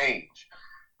necessarily change.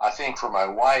 I think for my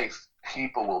wife,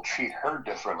 people will treat her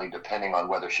differently depending on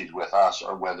whether she's with us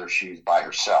or whether she's by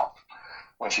herself.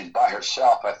 When she's by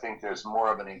herself, I think there's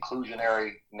more of an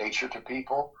inclusionary nature to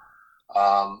people.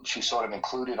 She's sort of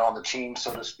included on the team,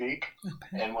 so to speak.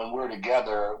 Okay. And when we're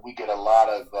together, we get a lot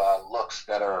of looks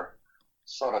that are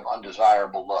sort of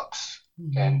undesirable looks.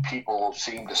 Mm-hmm. And people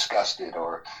seem disgusted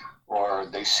or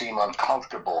they seem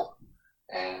uncomfortable.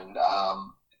 And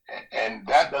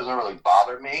that doesn't really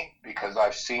bother me because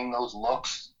I've seen those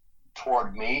looks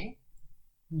toward me.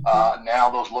 Mm-hmm. Now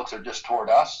those looks are just toward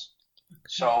us. Okay.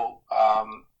 So,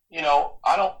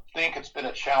 I don't think it's been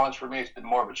a challenge for me. It's been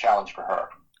more of a challenge for her.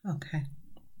 Okay.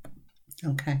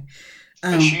 Okay.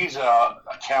 And she's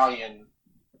Italian.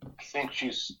 I think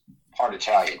she's part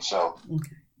Italian. So,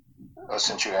 okay.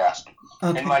 Since you asked.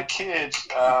 Okay. And my kids,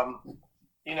 I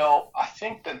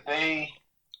think that they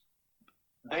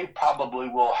probably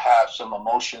will have some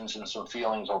emotions and some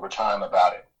feelings over time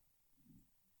about it.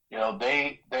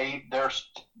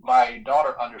 My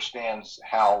daughter understands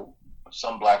how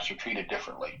some blacks are treated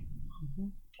differently, mm-hmm.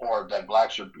 or that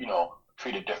blacks are,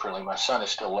 treated differently. My son is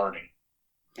still learning.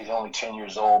 He's only 10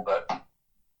 years old, but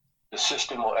the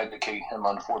system will educate him,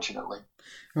 unfortunately.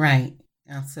 Right.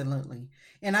 Absolutely.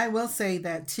 And I will say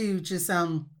that too, just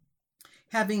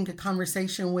having a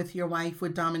conversation with your wife,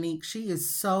 with Dominique, she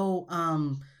is so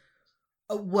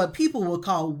what people will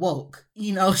call woke.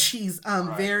 She's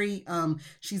Right.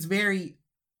 she's very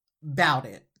about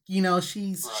it.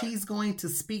 She's going to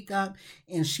speak up,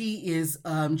 and she is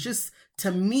just,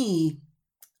 to me,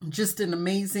 just an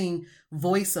amazing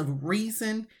voice of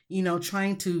reason,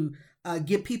 trying to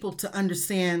get people to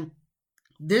understand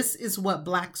this is what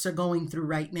blacks are going through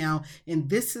right now, and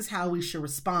this is how we should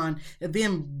respond, and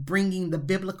then bringing the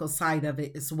biblical side of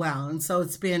it as well. And so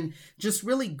it's been just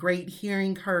really great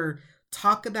hearing her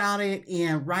talk about it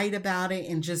and write about it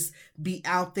and just be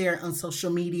out there on social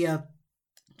media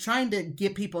trying to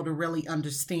get people to really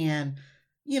understand,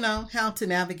 how to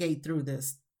navigate through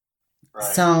this.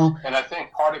 Right. So, and I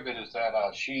think part of it is that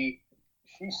she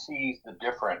sees the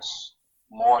difference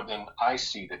more than I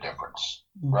see the difference,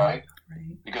 mm-hmm. right?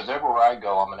 Right. Because everywhere I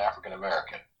go, I'm an African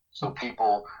American. So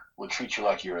people will treat you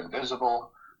like you're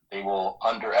invisible. They will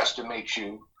underestimate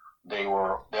you.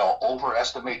 They'll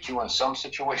overestimate you in some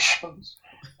situations.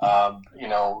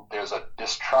 There's a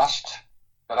distrust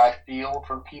that I feel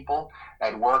from people.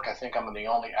 At work, I think I'm the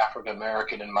only African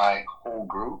American in my whole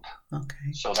group.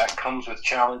 Okay. So that comes with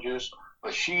challenges.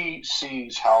 But she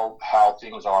sees how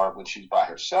things are when she's by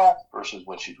herself versus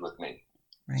when she's with me.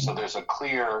 Right. So there's a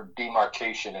clear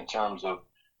demarcation in terms of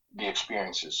the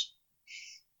experiences.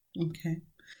 Okay.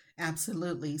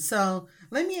 Absolutely. So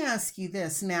let me ask you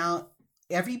this. Now,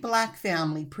 every black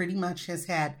family pretty much has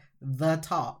had the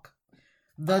talk.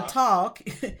 The talk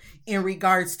in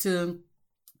regards to,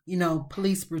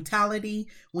 police brutality.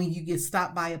 When you get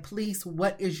stopped by a police,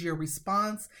 what is your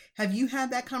response? Have you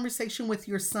had that conversation with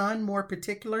your son more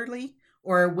particularly,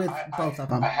 or with both of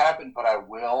them? I haven't, but I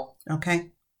will.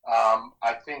 Okay.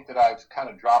 I think that I've kind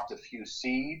of dropped a few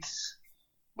seeds,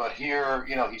 but here,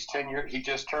 he's 10 years. He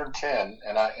just turned 10,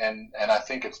 and I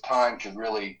think it's time to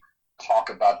really talk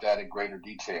about that in greater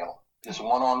detail. Just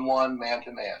one-on-one,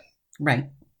 man-to-man. Right.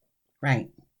 Right.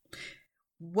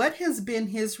 What has been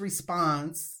his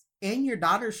response and your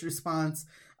daughter's response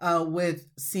with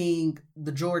seeing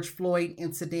the George Floyd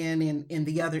incident and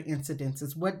the other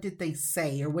incidences? What did they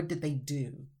say, or what did they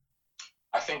do?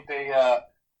 I think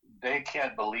they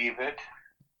can't believe it.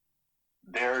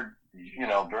 They're,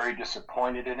 very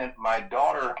disappointed in it. My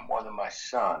daughter more than my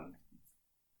son.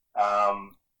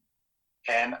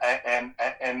 And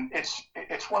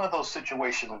it's one of those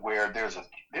situations where there's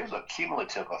a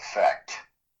cumulative effect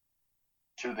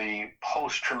to the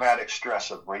post-traumatic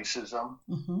stress of racism,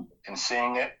 mm-hmm. and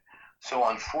seeing it. So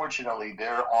unfortunately,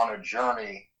 they're on a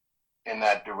journey in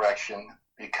that direction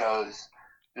because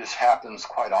this happens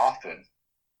quite often.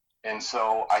 And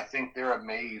so I think they're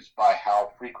amazed by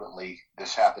how frequently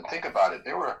this happened. Think about it.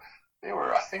 There were,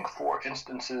 I think, 4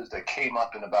 instances that came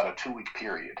up in about a 2-week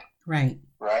period. Right.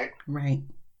 Right? Right.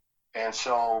 And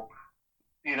so,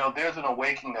 there's an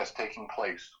awakening that's taking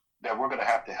place that we're going to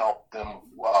have to help them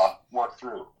work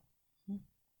through.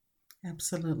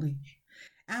 Absolutely.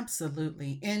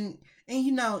 Absolutely. And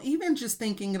even just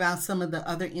thinking about some of the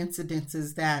other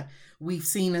incidences that we've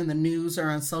seen in the news or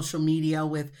on social media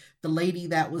with the lady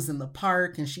that was in the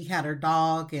park and she had her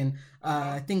dog and Hmm.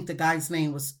 I think the guy's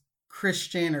name was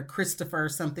Christian or Christopher or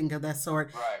something of that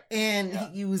sort. Right. And Yeah.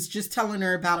 he was just telling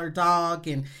her about her dog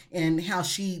and how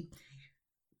she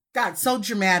got so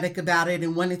dramatic about it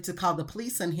and wanted to call the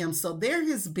police on him. So there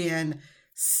has been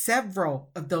several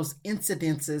of those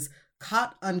incidences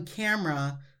caught on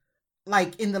camera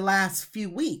like in the last few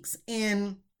weeks.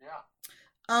 And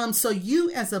Yeah. so you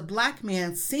as a black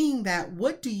man seeing that,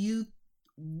 what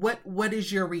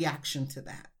is your reaction to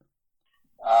that?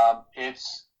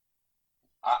 It's.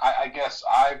 I guess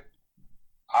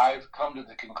I've come to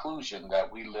the conclusion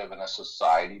that we live in a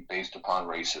society based upon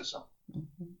racism.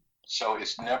 Mhm. So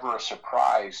it's never a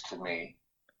surprise to me.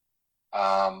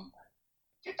 Um,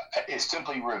 it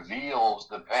simply reveals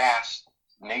the vast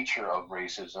nature of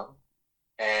racism,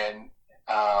 and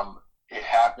it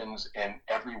happens in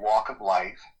every walk of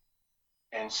life.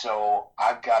 And so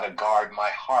I've got to guard my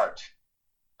heart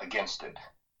against it.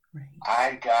 Right.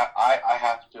 I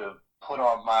have to put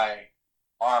on my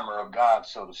armor of God,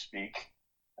 so to speak,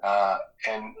 uh,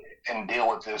 and deal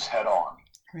with this head on.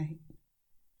 Right.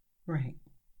 Right.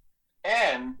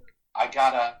 And I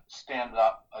gotta stand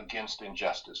up against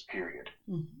injustice. Period.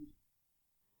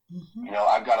 Mm-hmm. Mm-hmm.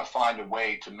 I've got to find a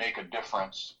way to make a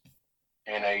difference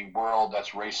in a world that's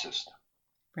racist.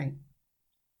 Right.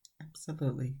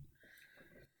 Absolutely.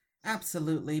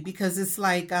 Absolutely. Because it's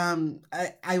like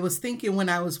I was thinking when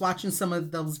I was watching some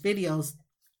of those videos,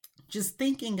 just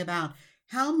thinking about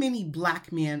how many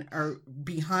black men are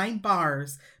behind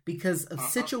bars because of Uh-huh.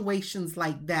 situations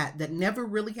like that never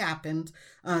really happened.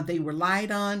 They were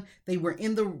lied on. They were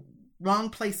in the wrong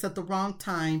place at the wrong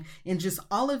time, and just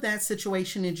all of that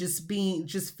situation, and just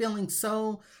feeling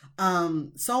so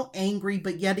angry,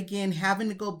 but yet again having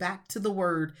to go back to the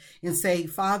word and say,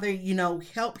 Father,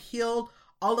 help heal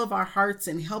all of our hearts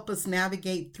and help us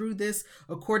navigate through this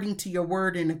according to your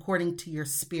word and according to your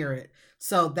spirit.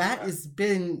 So that Yeah. has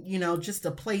been, just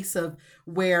a place of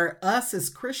where us as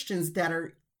Christians that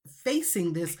are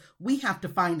facing this, we have to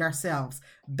find ourselves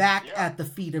back Yeah. at the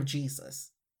feet of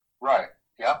Jesus. Right.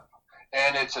 Yep.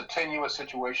 And it's a tenuous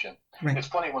situation. Right. It's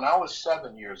funny, when I was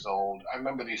 7 years old, I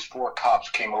remember these four cops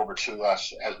came over to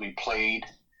us as we played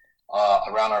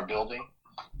around our building.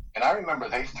 And I remember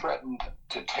they threatened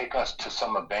to take us to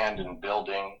some abandoned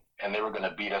building and they were going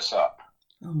to beat us up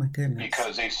Oh my goodness.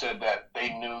 because they said that they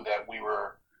knew that we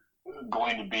were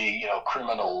going to be,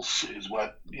 criminals, is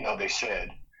what, they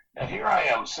said. And here I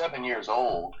am, 7 years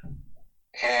old.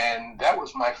 And that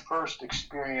was my first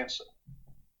experience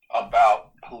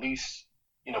about police,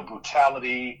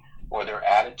 brutality or their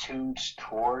attitudes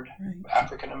toward Right.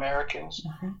 African Americans.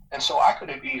 Mhm. And so I could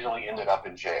have easily ended up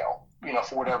in jail,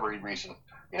 for whatever reason.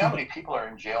 You know how many people are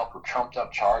in jail for trumped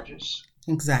up charges?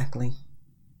 Exactly.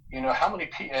 How many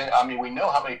people, I mean, we know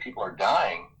how many people are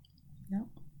dying. Yep.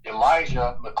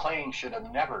 Elijah McClain should have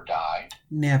never died.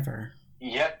 Never.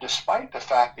 Yet, despite the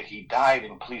fact that he died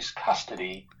in police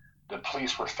custody, the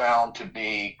police were found to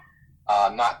be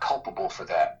not culpable for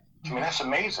that. I mean, that's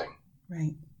amazing.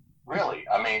 Right. Really.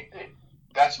 I mean,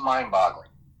 that's mind-boggling.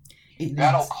 It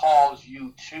That'll is. cause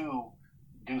you to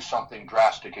do something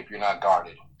drastic if you're not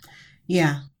guarded.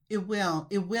 Yeah, it will.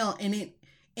 It will.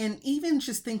 And even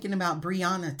just thinking about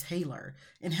Breonna Taylor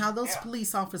and how those Yeah.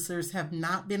 police officers have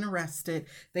not been arrested,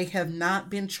 they have not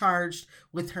been charged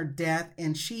with her death,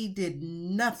 and she did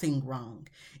nothing wrong.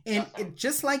 And Nothing.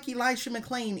 just like Elisha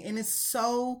McClain, and it's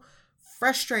so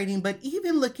frustrating. But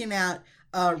even looking at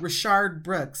Rashard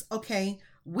Brooks, okay,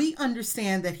 we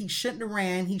understand that he shouldn't have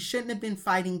ran, he shouldn't have been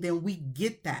fighting them. We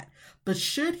get that. But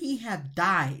should he have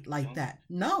died like Mhm. that?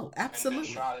 No, And been absolutely.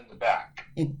 shot in the back.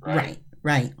 Right. Right,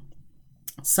 right.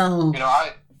 So,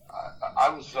 I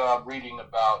was reading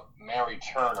about Mary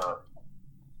Turner.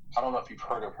 I don't know if you've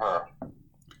heard of her.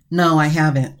 no, I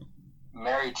haven't.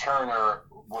 Mary Turner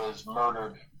was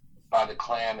murdered by the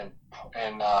Klan in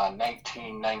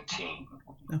 1919.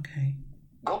 Okay,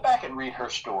 Go back and read her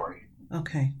story,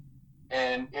 okay.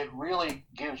 and it really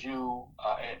gives you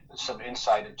some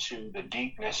insight into the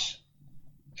deepness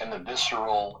and the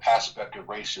visceral aspect of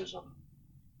racism.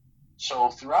 So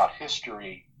throughout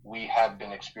history, we have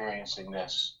been experiencing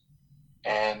this,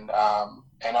 and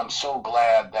I'm so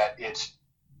glad that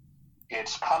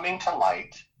it's coming to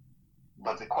light.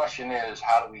 But the question is,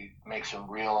 how do we make some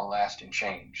real and lasting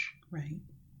change? Right.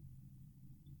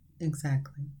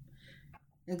 Exactly.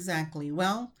 Exactly.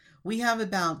 Well, we have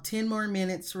about 10 more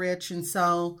minutes, Rich. And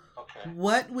so, Okay.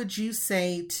 what would you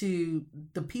say to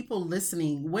the people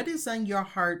listening? What is on your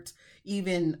heart,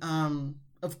 even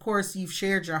of course, you've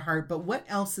shared your heart, but what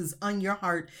else is on your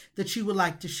heart that you would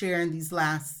like to share in these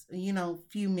last,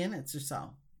 few minutes or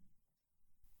so?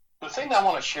 The thing I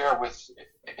want to share with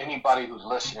anybody who's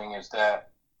listening is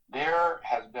that there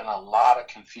has been a lot of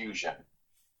confusion.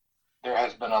 There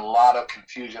has been a lot of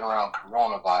confusion around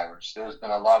coronavirus. There's been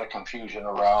a lot of confusion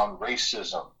around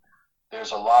racism.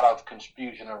 There's a lot of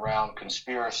confusion around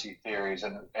conspiracy theories,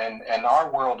 and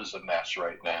our world is a mess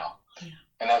right now. Yeah.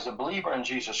 And as a believer in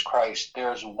Jesus Christ,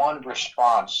 there's one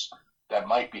response that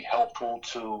might be helpful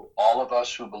to all of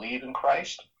us who believe in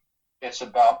Christ. It's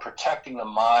about protecting the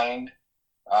mind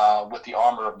with the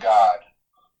armor of God.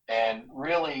 And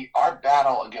really, our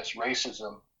battle against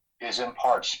racism is in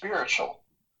part spiritual,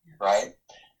 right?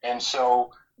 And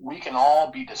so we can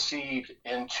all be deceived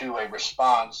into a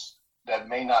response that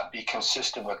may not be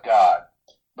consistent with God.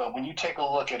 But when you take a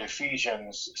look at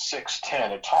Ephesians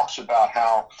 6:10, it talks about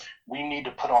how we need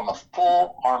to put on the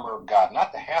full armor of God,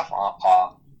 not the half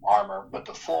armor, but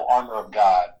the full armor of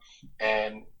God.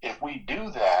 And if we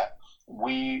do that,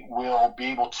 we will be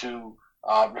able to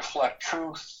reflect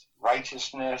truth,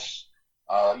 righteousness,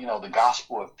 the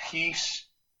gospel of peace.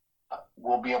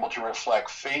 We'll be able to reflect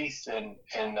faith and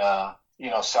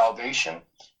salvation.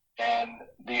 And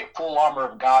the full armor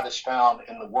of God is found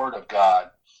in the Word of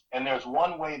God. And there's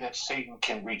one way that Satan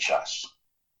can reach us.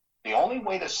 The only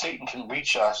way that Satan can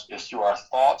reach us is through our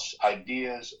thoughts,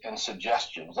 ideas, and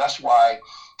suggestions. That's why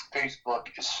Facebook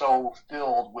is so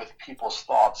filled with people's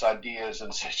thoughts, ideas,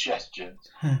 and suggestions.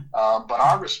 But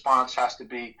our response has to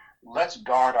be, let's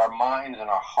guard our minds and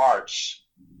our hearts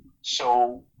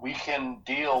so we can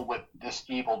deal with this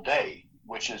evil day,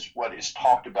 which is what is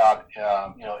talked about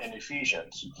in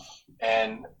Ephesians.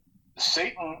 And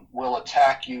Satan will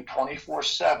attack you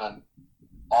 24/7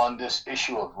 on this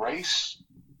issue of race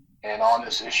and on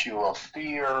this issue of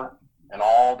fear and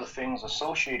all the things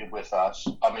associated with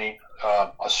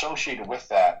associated with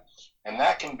that. And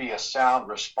that can be a sound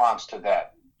response to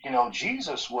that.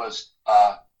 Jesus was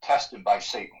tested by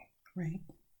Satan. Right.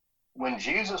 When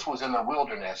Jesus was in the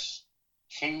wilderness,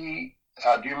 he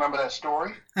do you remember that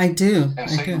story? I do. And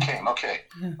Satan came. Okay.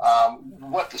 Yeah.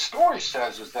 What the story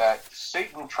says is that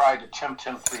Satan tried to tempt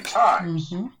him 3 times.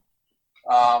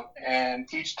 Mm-hmm.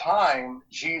 And each time,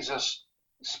 Jesus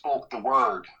spoke the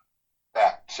word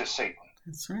back to Satan.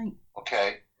 That's right.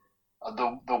 Okay.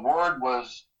 The word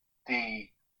was the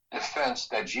defense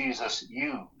that Jesus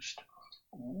used.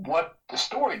 What the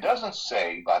story doesn't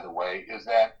say, by the way, is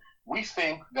that we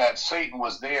think that Satan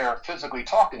was there physically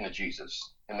talking to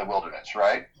Jesus in the wilderness,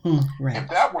 right? Right. If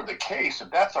that were the case, if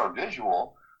that's our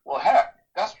visual, well, heck,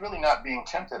 that's really not being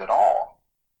tempted at all.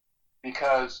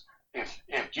 Because if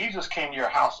Jesus came to your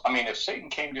house, if Satan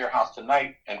came to your house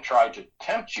tonight and tried to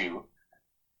tempt you,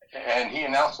 and he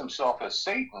announced himself as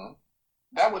Satan,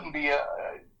 that wouldn't be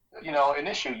an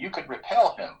issue. You could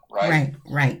repel him, right?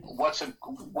 Right. What's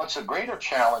a greater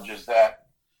challenge is that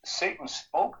Satan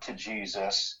spoke to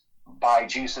Jesus by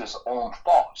Jesus' own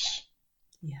thoughts.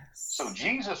 Yes. So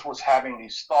Jesus was having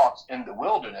these thoughts in the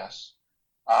wilderness,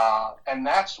 and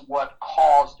that's what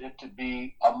caused it to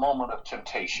be a moment of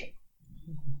temptation.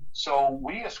 Mm-hmm. So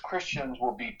we as Christians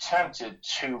will be tempted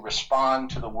to respond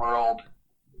to the world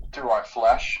through our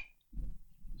flesh,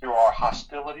 through our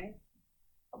hostility,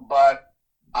 but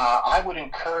I would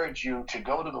encourage you to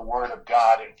go to the Word of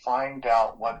God and find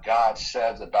out what God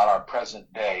says about our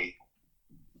present day,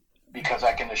 because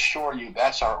I can assure you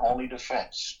that's our only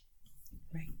defense.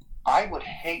 Right. I would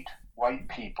hate white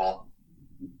people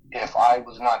if I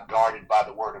was not guarded by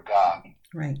the Word of God.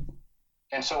 Right.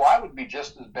 And so I would be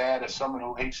just as bad as someone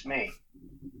who hates me.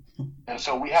 And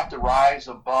so we have to rise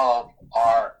above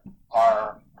our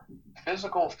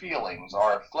physical feelings,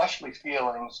 our fleshly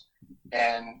feelings,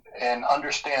 and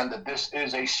understand that this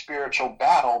is a spiritual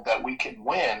battle that we can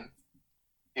win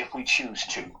if we choose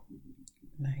to.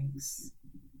 Nice.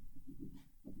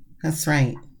 That's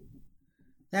right.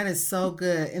 That is so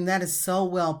good. And that is so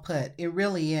well put. It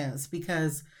really is,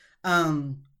 because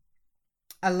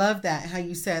I love that, how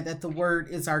you said that the word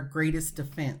is our greatest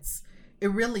defense. It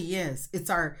really is.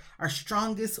 It's our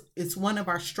strongest, it's one of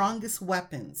our strongest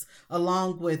weapons,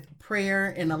 along with prayer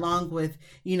and along with,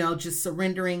 just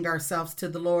surrendering ourselves to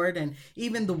the Lord. And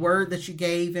even the word that you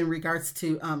gave in regards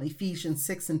to Ephesians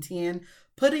 6:10,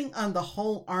 putting on the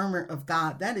whole armor of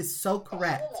God. That is so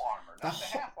correct. The whole armor, not the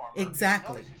half armor.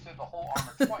 Exactly. Notice he said the whole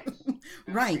armor twice.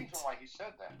 Right. Reason why he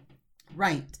said that.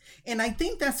 Right. And I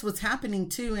think that's what's happening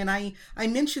too. And I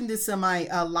mentioned this in my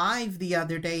live the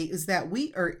other day, is that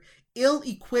we are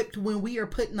ill-equipped when we are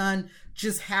putting on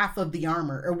just half of the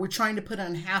armor, or we're trying to put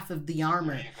on half of the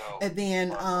armor. There you go. And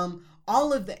then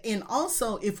all of the, and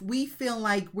also if we feel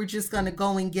like we're just going to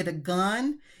go and get a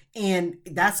gun and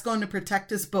that's going to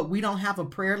protect us, but we don't have a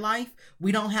prayer life,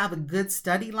 we don't have a good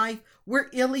study life, we're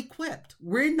ill-equipped.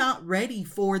 We're not ready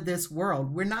for this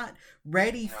world. We're not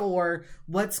ready for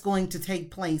what's going to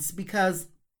take place, because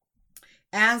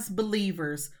as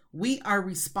believers, we are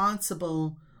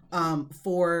responsible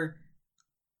for,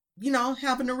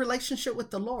 having a relationship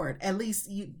with the Lord, at least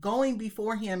going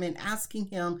before him and asking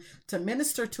him to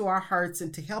minister to our hearts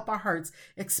and to help our hearts,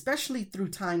 especially through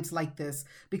times like this,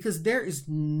 because there is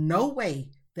no way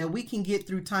that we can get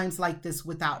through times like this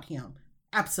without him.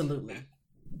 Absolutely.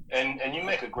 And you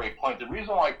make a great point. The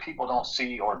reason why people don't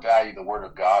see or value the Word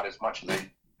of God as much as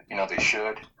they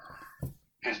should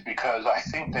is because I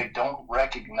think they don't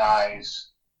recognize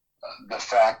the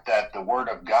fact that the Word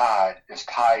of God is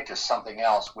tied to something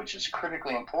else, which is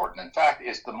critically important. In fact,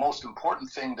 it's the most important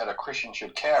thing that a Christian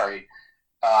should carry,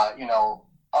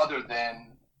 other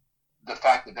than the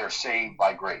fact that they're saved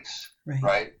by grace,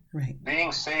 right?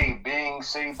 Being saved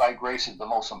by grace is the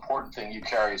most important thing you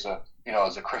carry as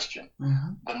a Christian.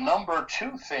 Mm-hmm. The number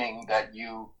two thing that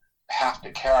you have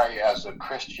to carry as a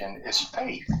Christian is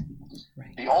faith.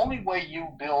 Right. The only way you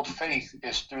build faith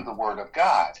is through the Word of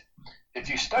God. If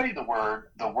you study the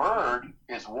Word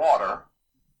is water,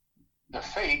 the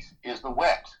faith is the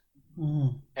wet.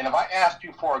 Mm. And if I asked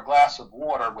you for a glass of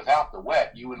water without the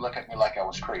wet, you would look at me like I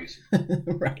was crazy.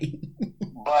 Right.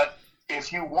 But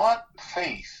if you want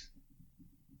faith,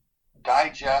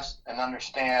 digest and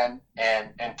understand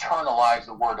and internalize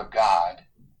the Word of God,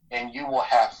 and you will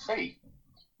have faith.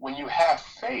 When you have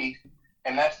faith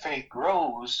and that faith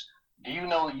grows, do you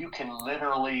know you can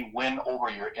literally win over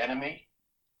your enemy?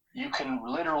 You can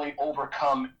literally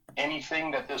overcome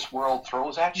anything that this world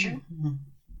throws at you. Mm-hmm.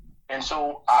 And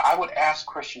so I would ask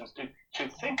Christians to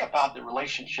think about the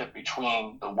relationship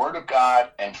between the Word of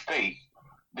God and faith.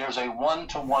 There's a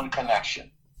one-to-one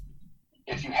connection.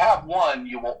 If you have one,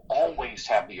 you will always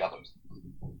have the others.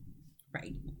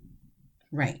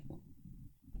 Right.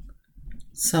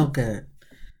 So good.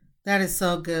 That is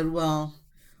so good. Well,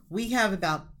 we have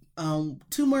about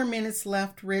 2 more minutes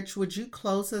left. Rich, would you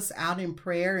close us out in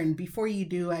prayer? And before you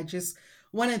do, I just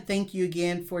want to thank you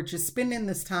again for just spending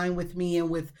this time with me and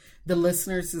with the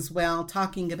listeners as well,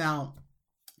 talking about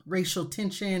racial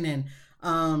tension and,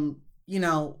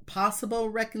 possible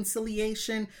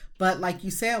reconciliation. But like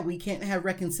you said, we can't have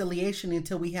reconciliation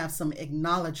until we have some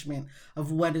acknowledgement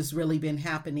of what has really been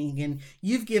happening. And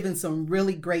you've given some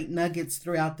really great nuggets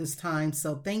throughout this time.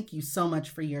 So thank you so much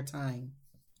for your time.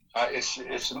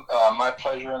 It's my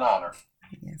pleasure and honor.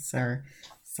 Yes, sir.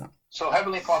 So,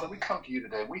 Heavenly Father, we come to you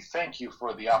today. We thank you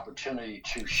for the opportunity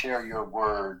to share your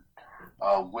word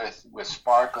with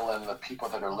Sparkle and the people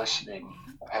that are listening,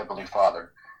 Heavenly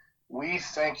Father. We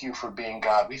thank you for being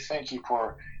God. We thank you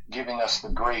for giving us the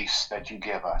grace that you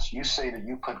give us. You say that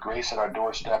you put grace at our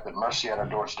doorstep and mercy at our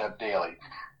doorstep daily.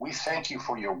 We thank you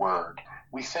for your word.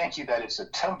 We thank you that it's a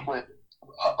template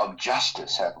of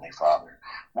justice, Heavenly Father.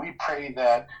 We pray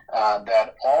that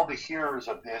all the hearers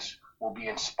of this will be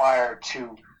inspired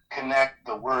to connect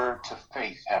the word to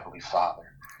faith, Heavenly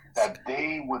Father, that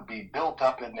they would be built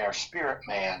up in their spirit,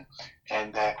 man,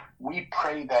 and that we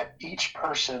pray that each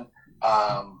person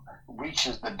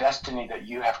reaches the destiny that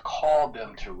you have called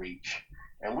them to reach.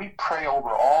 And we pray over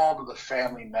all of the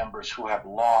family members who have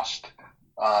lost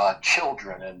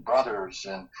children and brothers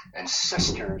and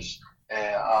sisters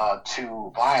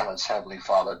to violence, Heavenly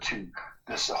Father, to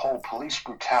this whole police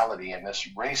brutality and this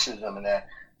racism, and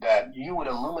that you would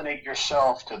illuminate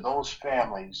yourself to those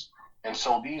families, and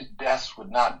so these deaths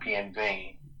would not be in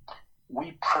vain.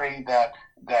 We pray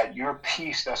that your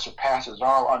peace that surpasses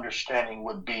all understanding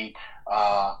would be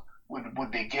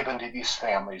given to these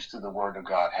families through the Word of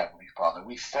God, Heavenly Father.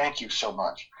 We thank you so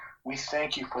much. We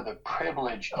thank you for the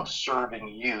privilege of serving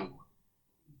you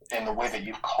in the way that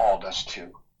you've called us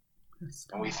to.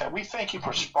 And we thank you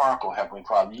for Sparkle, Heavenly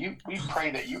Father. We pray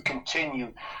that you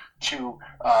continue to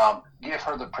give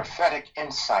her the prophetic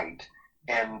insight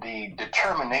and the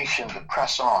determination to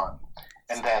press on,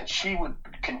 and that she would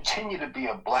continue to be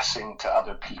a blessing to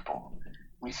other people.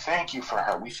 We thank you for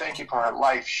her. We thank you for her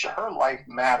life. Her life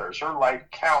matters. Her life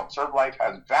counts. Her life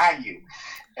has value.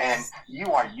 And you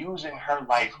are using her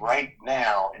life right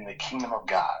now in the kingdom of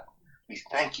God. We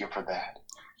thank you for that.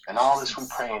 And all this we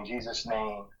pray in Jesus'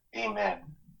 name. Amen.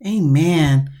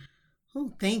 Amen.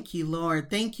 Oh, thank you, Lord.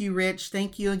 Thank you, Rich.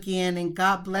 Thank you again. And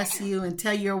God bless you. And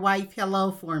tell your wife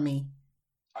hello for me.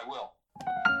 I will.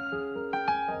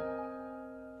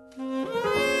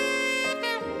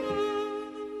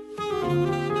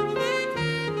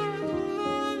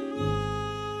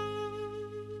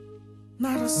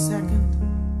 Not a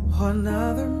second or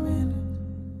another minute,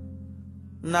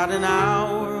 not an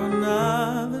hour or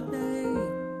another day,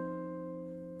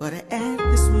 but at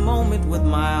this moment with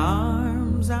my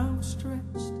arms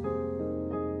outstretched,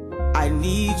 I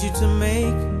need you to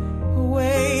make a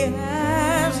way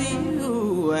as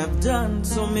you have done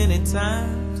so many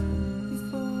times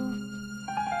before.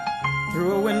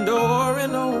 Through a window or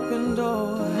an open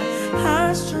door,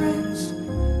 I stretch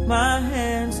my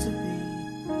hands to thee.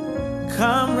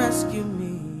 Come rescue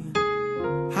me,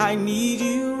 I need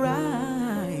you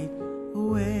right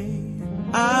away.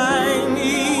 I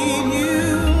need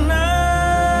you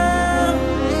now,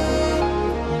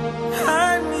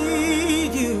 I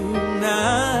need you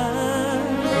now,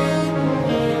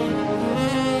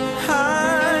 I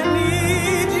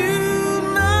need you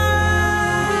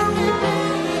now,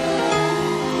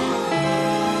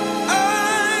 I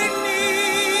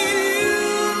need you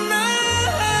now.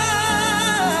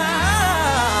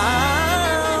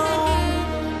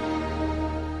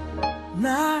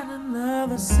 Not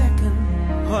another second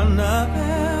or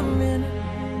another minute,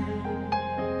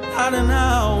 not an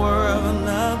hour of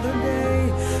another day,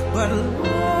 but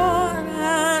Lord,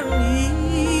 I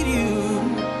need you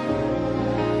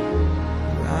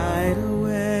right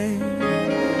away.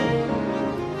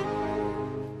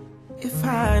 If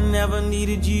I never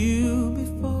needed you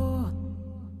before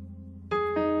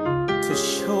to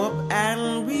show up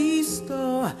and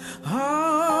restore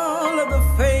all of the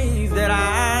faith that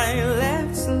I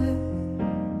let slip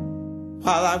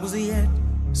while I was yet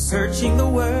searching the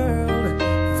world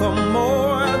for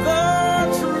more,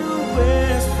 the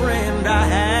truest friend I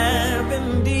have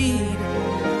indeed.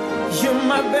 You're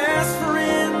my best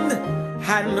friend,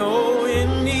 I know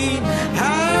in need.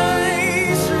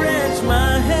 I stretch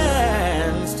my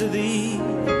hands to thee.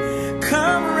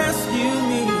 Come rescue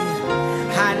me,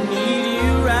 I need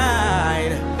you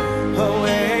right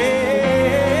away.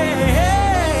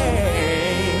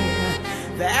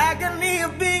 The agony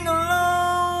of being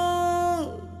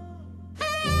alone,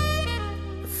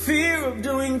 the fear of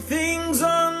doing things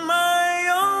on my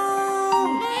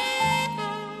own,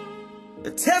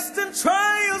 the tests and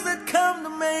trials that come to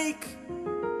make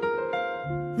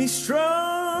me strong,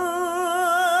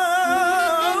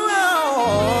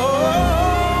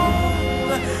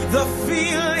 the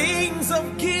feelings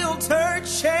of guilt, hurt,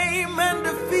 shame, and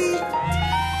defeat,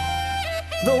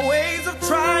 the waves of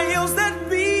trials that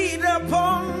beat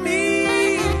upon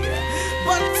me,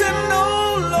 but to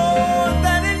know, Lord,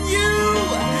 that in you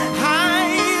I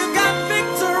got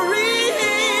victory.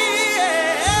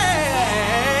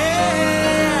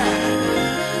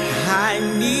 I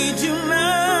need you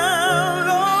now,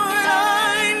 Lord,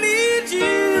 I need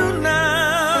you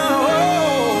now.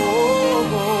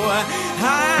 I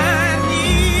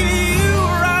need you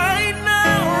right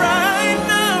now, right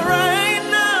now, right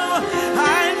now. I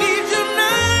need you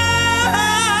now.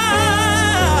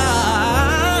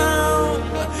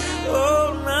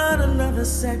 Oh, not another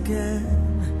second,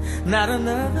 not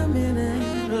another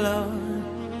minute, Lord.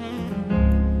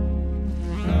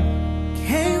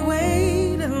 Can't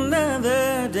wait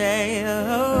another day.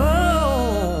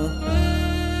 Oh,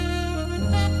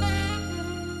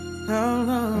 oh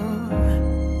Lord,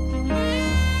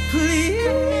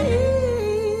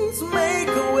 please make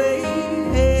a way.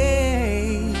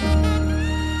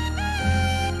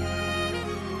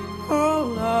 Oh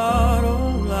Lord,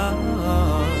 oh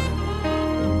Lord,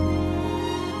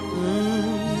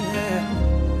 yeah.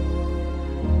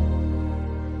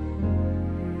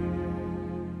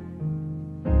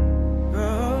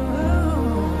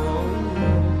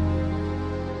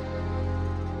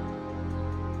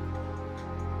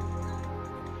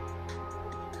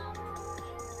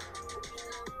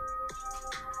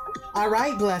 All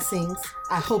right, blessings.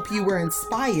 I hope you were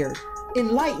inspired,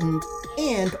 enlightened,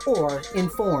 and or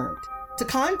informed. To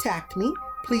contact me,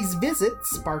 please visit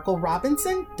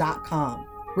sparklerobinson.com.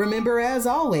 Remember, as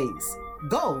always,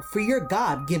 go for your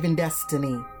God-given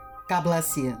destiny. God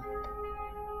bless you.